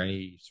 Is there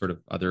any sort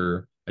of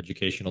other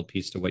educational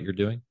piece to what you're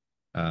doing?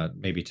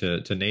 Maybe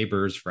to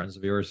neighbors, friends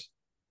of yours?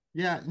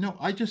 Yeah, no,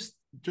 I just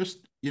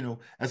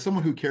as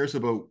someone who cares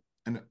about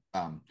and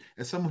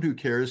as someone who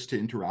cares to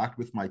interact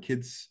with my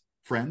kids'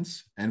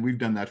 friends, and we've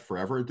done that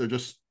forever. They're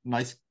just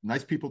nice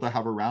people to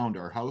have around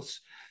our house.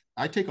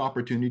 I take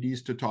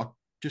opportunities to talk,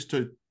 just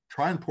to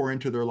try and pour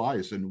into their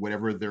lives and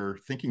whatever they're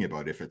thinking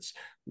about. If it's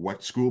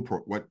what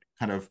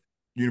kind of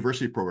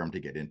university program to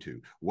get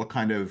into, what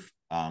kind of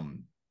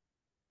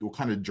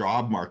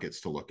job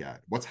markets to look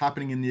at, what's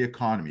happening in the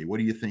economy,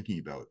 what are you thinking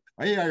about?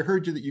 Hey, I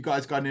heard that you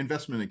guys got an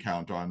investment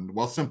account on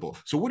Wealthsimple.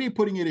 So what are you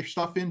putting your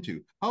stuff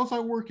into? How's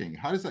that working?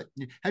 Have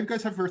you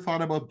guys ever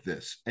thought about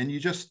this? And you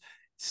just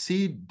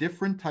see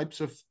different types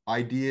of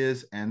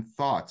ideas and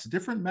thoughts,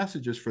 different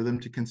messages for them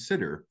to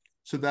consider,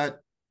 so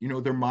that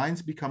their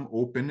minds become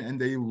open and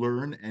they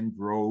learn and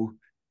grow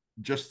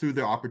just through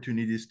the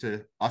opportunities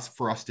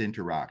for us to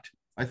interact.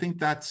 I think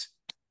that's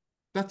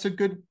a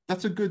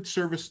good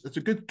service. That's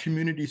a good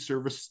community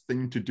service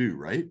thing to do,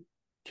 right?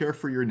 Care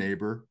for your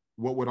neighbor.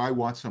 What would I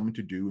want someone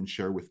to do and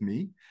share with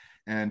me?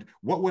 And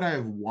what would I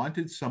have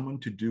wanted someone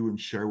to do and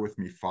share with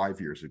me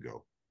 5 years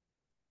ago,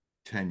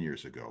 10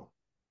 years ago,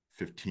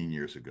 15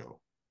 years ago,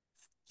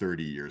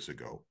 30 years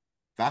ago?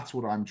 That's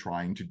what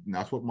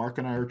that's what Mark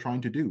and I are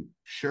trying to do.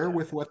 Share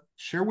with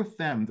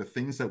them the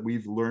things that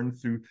we've learned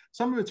through.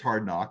 Some of it's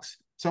hard knocks,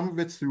 some of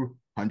it's through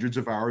hundreds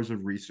of hours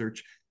of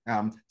research.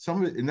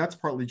 Some of it, and that's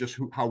partly just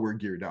how we're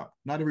geared up.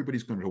 Not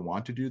everybody's going to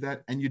want to do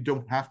that, and you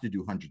don't have to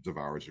do hundreds of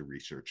hours of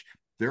research.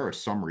 There are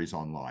summaries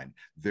online.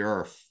 There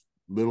are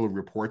little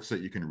reports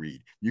that you can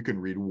read. You can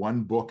read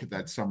one book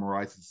that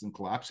summarizes and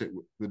collapses it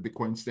with the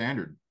Bitcoin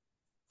Standard.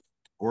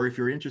 Or if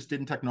you're interested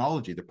in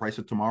technology, the price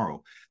of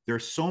tomorrow. There are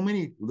so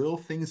many little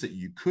things that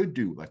you could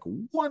do, like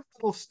one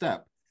little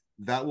step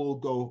that will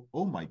go,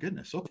 oh my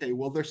goodness, okay,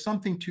 well, there's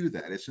something to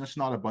that. It's just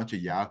not a bunch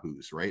of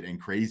yahoos, right?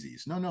 And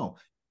crazies. No.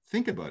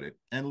 Think about it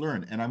and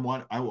learn. And I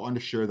want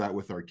to share that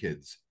with our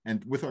kids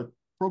and with our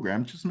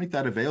program, just make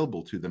that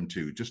available to them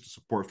too, just to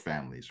support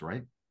families,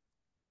 right?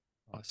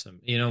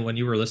 Awesome. When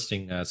you were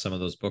listing some of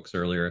those books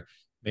earlier,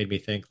 made me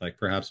think like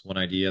perhaps one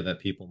idea that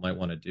people might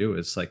want to do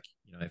is like,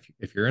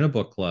 if you're in a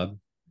book club,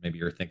 maybe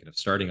you're thinking of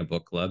starting a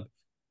book club,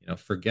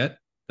 forget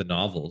the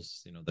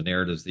novels, the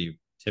narratives that you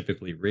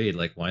typically read.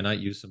 Like, why not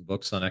use some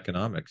books on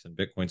economics and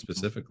Bitcoin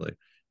specifically?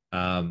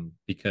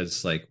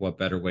 Because like, what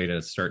better way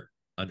to start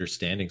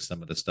understanding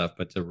some of the stuff,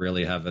 but to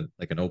really have an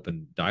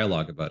open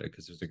dialogue about it?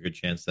 Because there's a good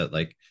chance that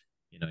like,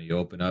 you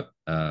open up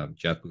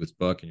Jeff Booth's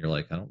book and you're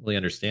like, I don't really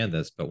understand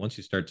this. But once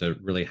you start to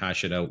really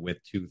hash it out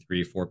with 2,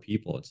 3, 4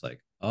 people, it's like,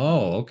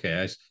 oh,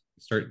 okay. I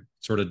start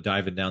sort of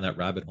diving down that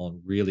rabbit hole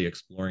and really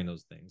exploring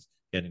those things,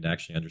 getting to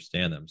actually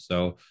understand them.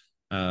 So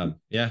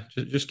yeah,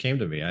 just came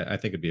to me. I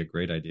think it'd be a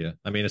great idea.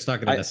 I mean, it's not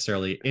going to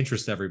necessarily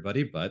interest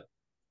everybody, but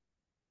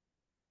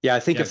yeah, I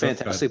think a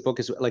fantastic book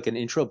is like an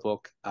intro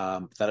book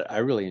that I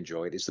really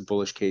enjoyed is The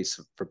Bullish Case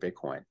for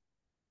Bitcoin.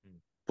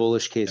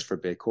 Bullish Case for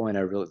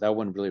Bitcoin. That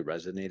one really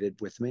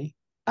resonated with me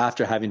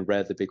after having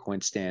read the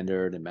Bitcoin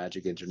Standard and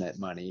Magic Internet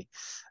Money.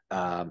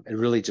 It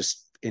really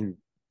just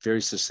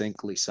very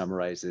succinctly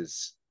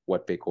summarizes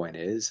what Bitcoin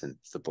is and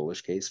the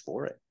bullish case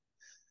for it.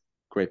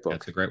 Great book.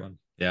 That's a great one.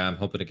 Yeah, I'm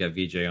hoping to get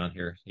VJ on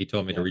here. He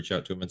told me to reach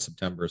out to him in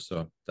September, so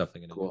I'm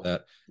definitely going to do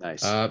that.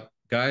 Nice.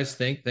 Guys,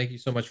 thank you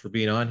so much for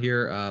being on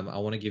here. I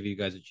want to give you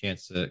guys a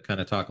chance to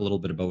kind of talk a little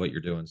bit about what you're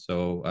doing.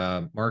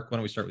 So, Mark, why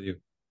don't we start with you?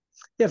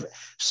 Yeah.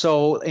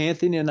 So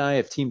Anthony and I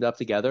have teamed up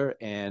together,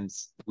 and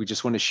we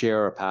just want to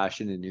share our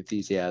passion and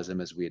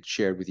enthusiasm, as we had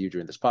shared with you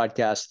during this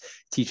podcast,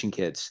 teaching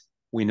kids.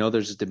 We know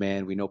there's a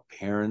demand. We know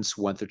parents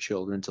want their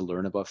children to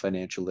learn about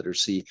financial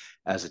literacy.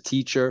 As a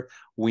teacher,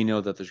 we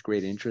know that there's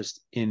great interest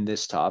in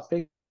this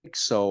topic.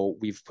 So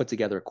we've put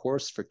together a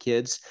course for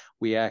kids.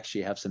 We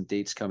actually have some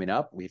dates coming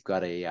up. We've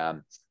got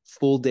a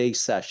full day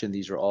session.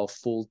 These are all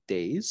full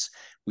days.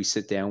 We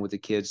sit down with the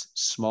kids,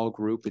 small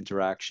group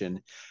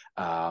interaction.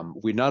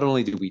 We not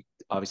only do we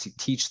obviously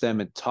teach them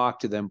and talk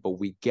to them, but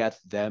we get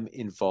them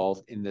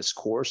involved in this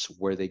course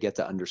where they get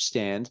to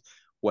understand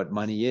what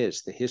money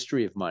is, the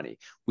history of money.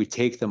 We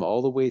take them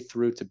all the way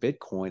through to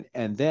Bitcoin,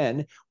 and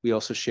then we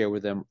also share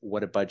with them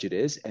what a budget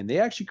is, and they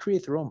actually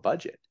create their own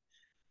budget.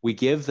 We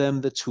give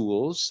them the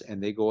tools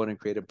and they go out and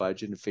create a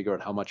budget and figure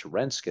out how much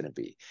rent's going to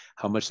be.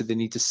 How much do they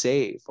need to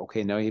save?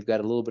 Okay, now you've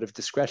got a little bit of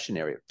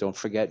discretionary. Don't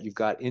forget you've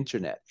got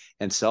internet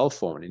and cell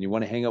phone and you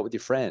want to hang out with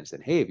your friends.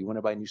 And hey, if you want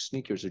to buy new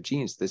sneakers or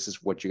jeans, this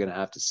is what you're going to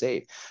have to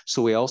save.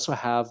 So we also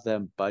have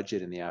them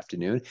budget in the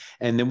afternoon,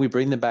 and then we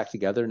bring them back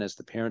together. And as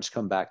the parents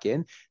come back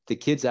in, the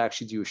kids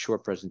actually do a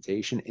short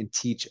presentation and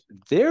teach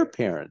their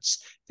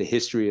parents the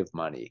history of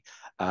money.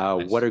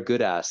 Nice. What are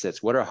good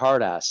assets? What are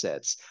hard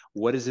assets?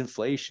 What is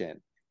inflation?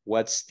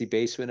 What's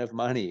debasement of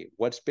money?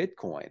 What's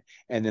Bitcoin?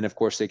 And then, of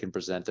course, they can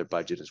present their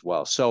budget as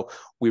well. So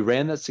we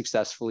ran that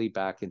successfully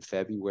back in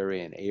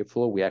February and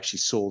April. We actually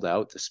sold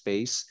out the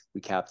space.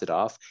 We capped it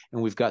off.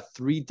 And we've got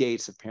 3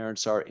 dates if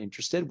parents are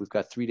interested. We've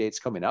got 3 dates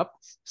coming up,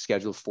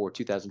 scheduled for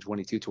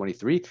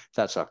 2022-23.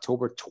 That's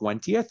October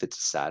 20th. It's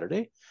a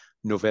Saturday.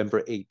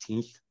 November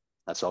 18th.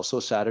 That's also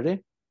a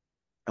Saturday.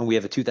 And we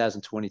have a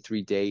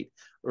 2023 date,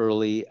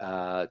 early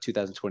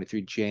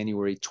 2023,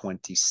 January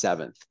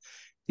 27th.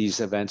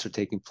 These events are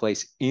taking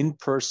place in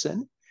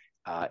person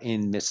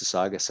in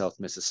Mississauga, South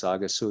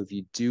Mississauga. So if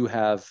you do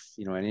have,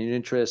 any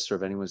interest, or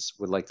if anyone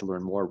would like to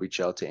learn more,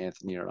 reach out to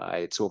Anthony or I.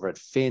 It's over at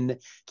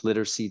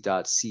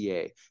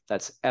finliteracy.ca.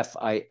 That's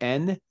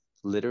FIN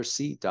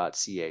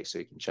literacy.ca. So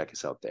you can check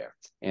us out there.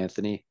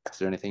 Anthony, is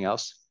there anything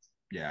else?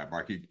 Yeah,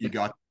 Mark,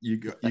 you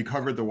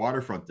covered the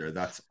waterfront there.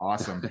 That's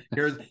awesome.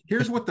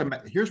 Here's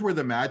where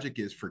the magic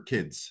is for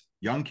kids,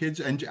 young kids,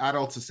 and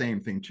adults. The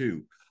same thing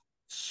too.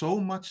 So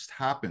much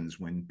happens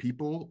when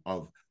people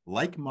of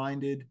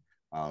like-minded,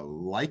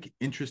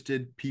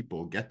 like-interested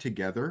people get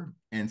together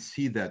and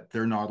see that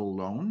they're not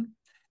alone.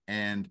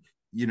 And,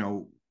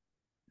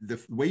 the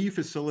way you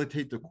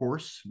facilitate the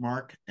course,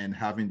 Mark, and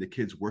having the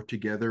kids work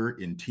together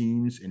in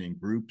teams and in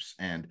groups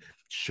and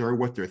share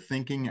what they're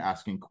thinking,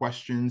 asking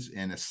questions,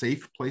 and a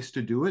safe place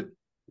to do it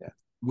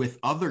with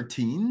other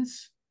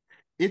teens,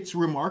 it's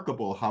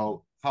remarkable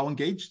how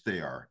engaged they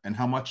are and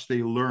how much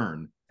they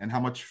learn and how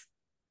much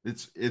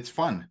it's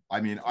fun.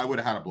 I mean, I would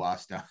have had a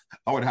blast now.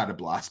 I would have had a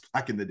blast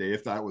back in the day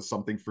if that was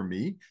something for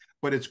me.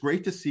 But it's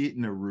great to see it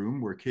in a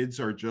room where kids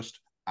are just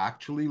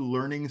actually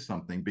learning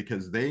something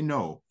because they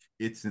know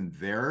it's in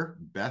their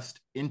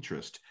best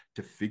interest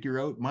to figure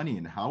out money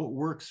and how it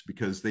works,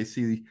 because they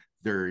see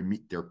their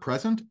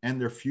present and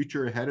their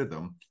future ahead of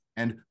them.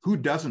 And who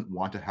doesn't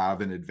want to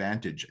have an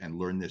advantage and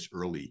learn this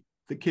early?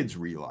 The kids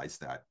realize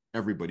that.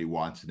 Everybody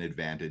wants an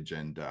advantage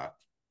and a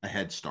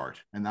head start.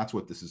 And that's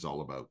what this is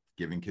all about,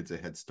 giving kids a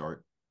head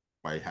start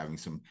by having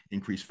some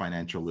increased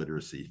financial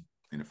literacy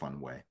in a fun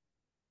way.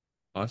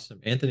 Awesome.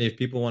 Anthony, if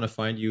people want to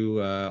find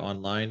you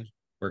online,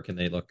 where can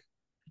they look?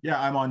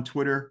 Yeah, I'm on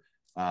Twitter.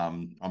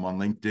 I'm on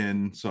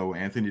LinkedIn. So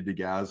Anthony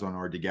DeGazon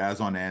or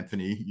DeGazon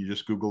Anthony, you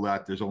just Google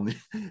that. There's only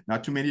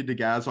not too many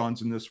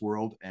DeGazons in this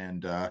world.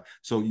 And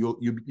so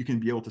you can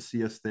be able to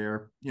see us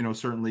there.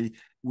 Certainly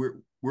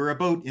we're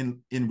about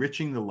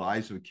enriching the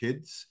lives of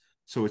kids.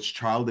 So it's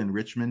child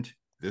enrichment.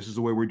 This is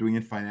the way we're doing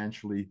it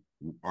financially.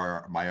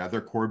 My other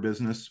core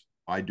business,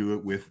 I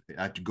do it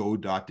at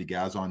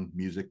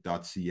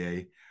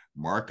go.degazonmusic.ca.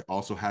 Mark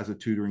also has a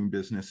tutoring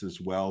business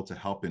as well to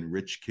help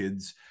enrich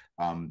kids,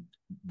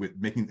 with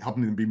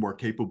helping them be more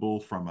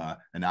capable from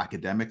an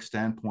academic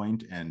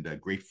standpoint and a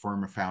great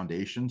firm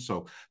foundation.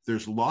 So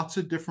there's lots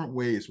of different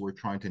ways we're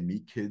trying to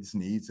meet kids'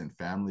 needs and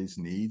families'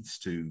 needs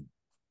to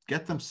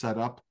get them set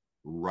up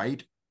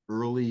right,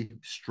 early,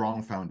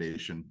 strong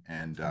foundation,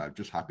 and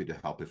just happy to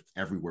help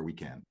everywhere we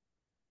can.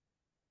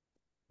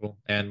 Cool.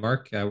 And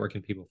Mark, where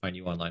can people find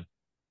you online?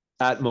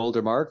 At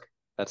Molder Mark.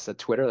 That's the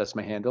Twitter. That's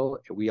my handle.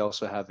 We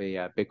also have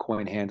a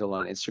Bitcoin handle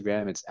on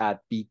Instagram. It's at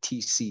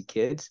BTC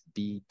Kids,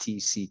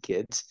 BTC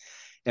Kids.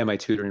 And my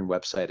tutoring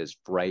website is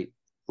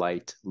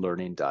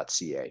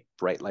brightlightlearning.ca,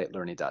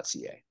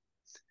 brightlightlearning.ca.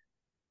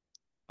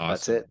 Awesome.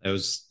 That's it.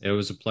 It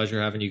was a pleasure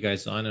having you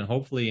guys on. And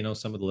hopefully,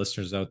 some of the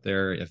listeners out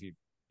there, if you've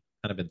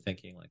kind of been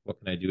thinking, like, what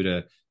can I do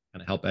to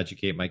kind of help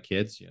educate my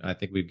kids? I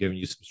think we've given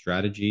you some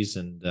strategies,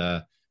 and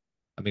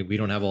we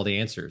don't have all the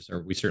answers,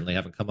 or we certainly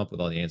haven't come up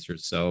with all the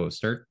answers. So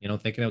start,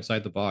 thinking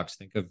outside the box.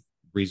 Think of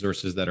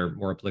resources that are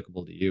more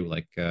applicable to you.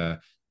 Like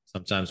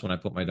sometimes when I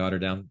put my daughter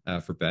down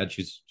for bed,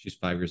 she's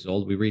 5 years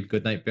old. We read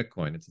Goodnight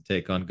Bitcoin. It's a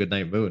take on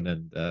Goodnight Moon,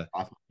 and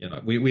awesome.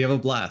 We have a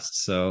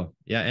blast. So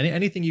yeah,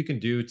 anything you can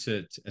do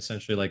to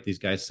essentially, like these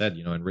guys said,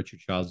 enrich your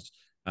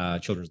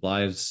children's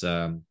lives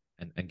and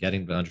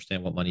getting to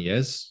understand what money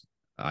is.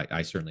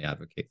 I certainly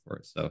advocate for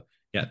it. So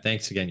yeah,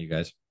 thanks again, you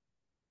guys.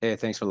 Hey,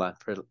 thanks a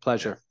lot.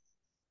 Pleasure.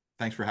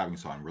 Thanks for having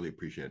us on. Really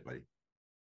appreciate it, buddy.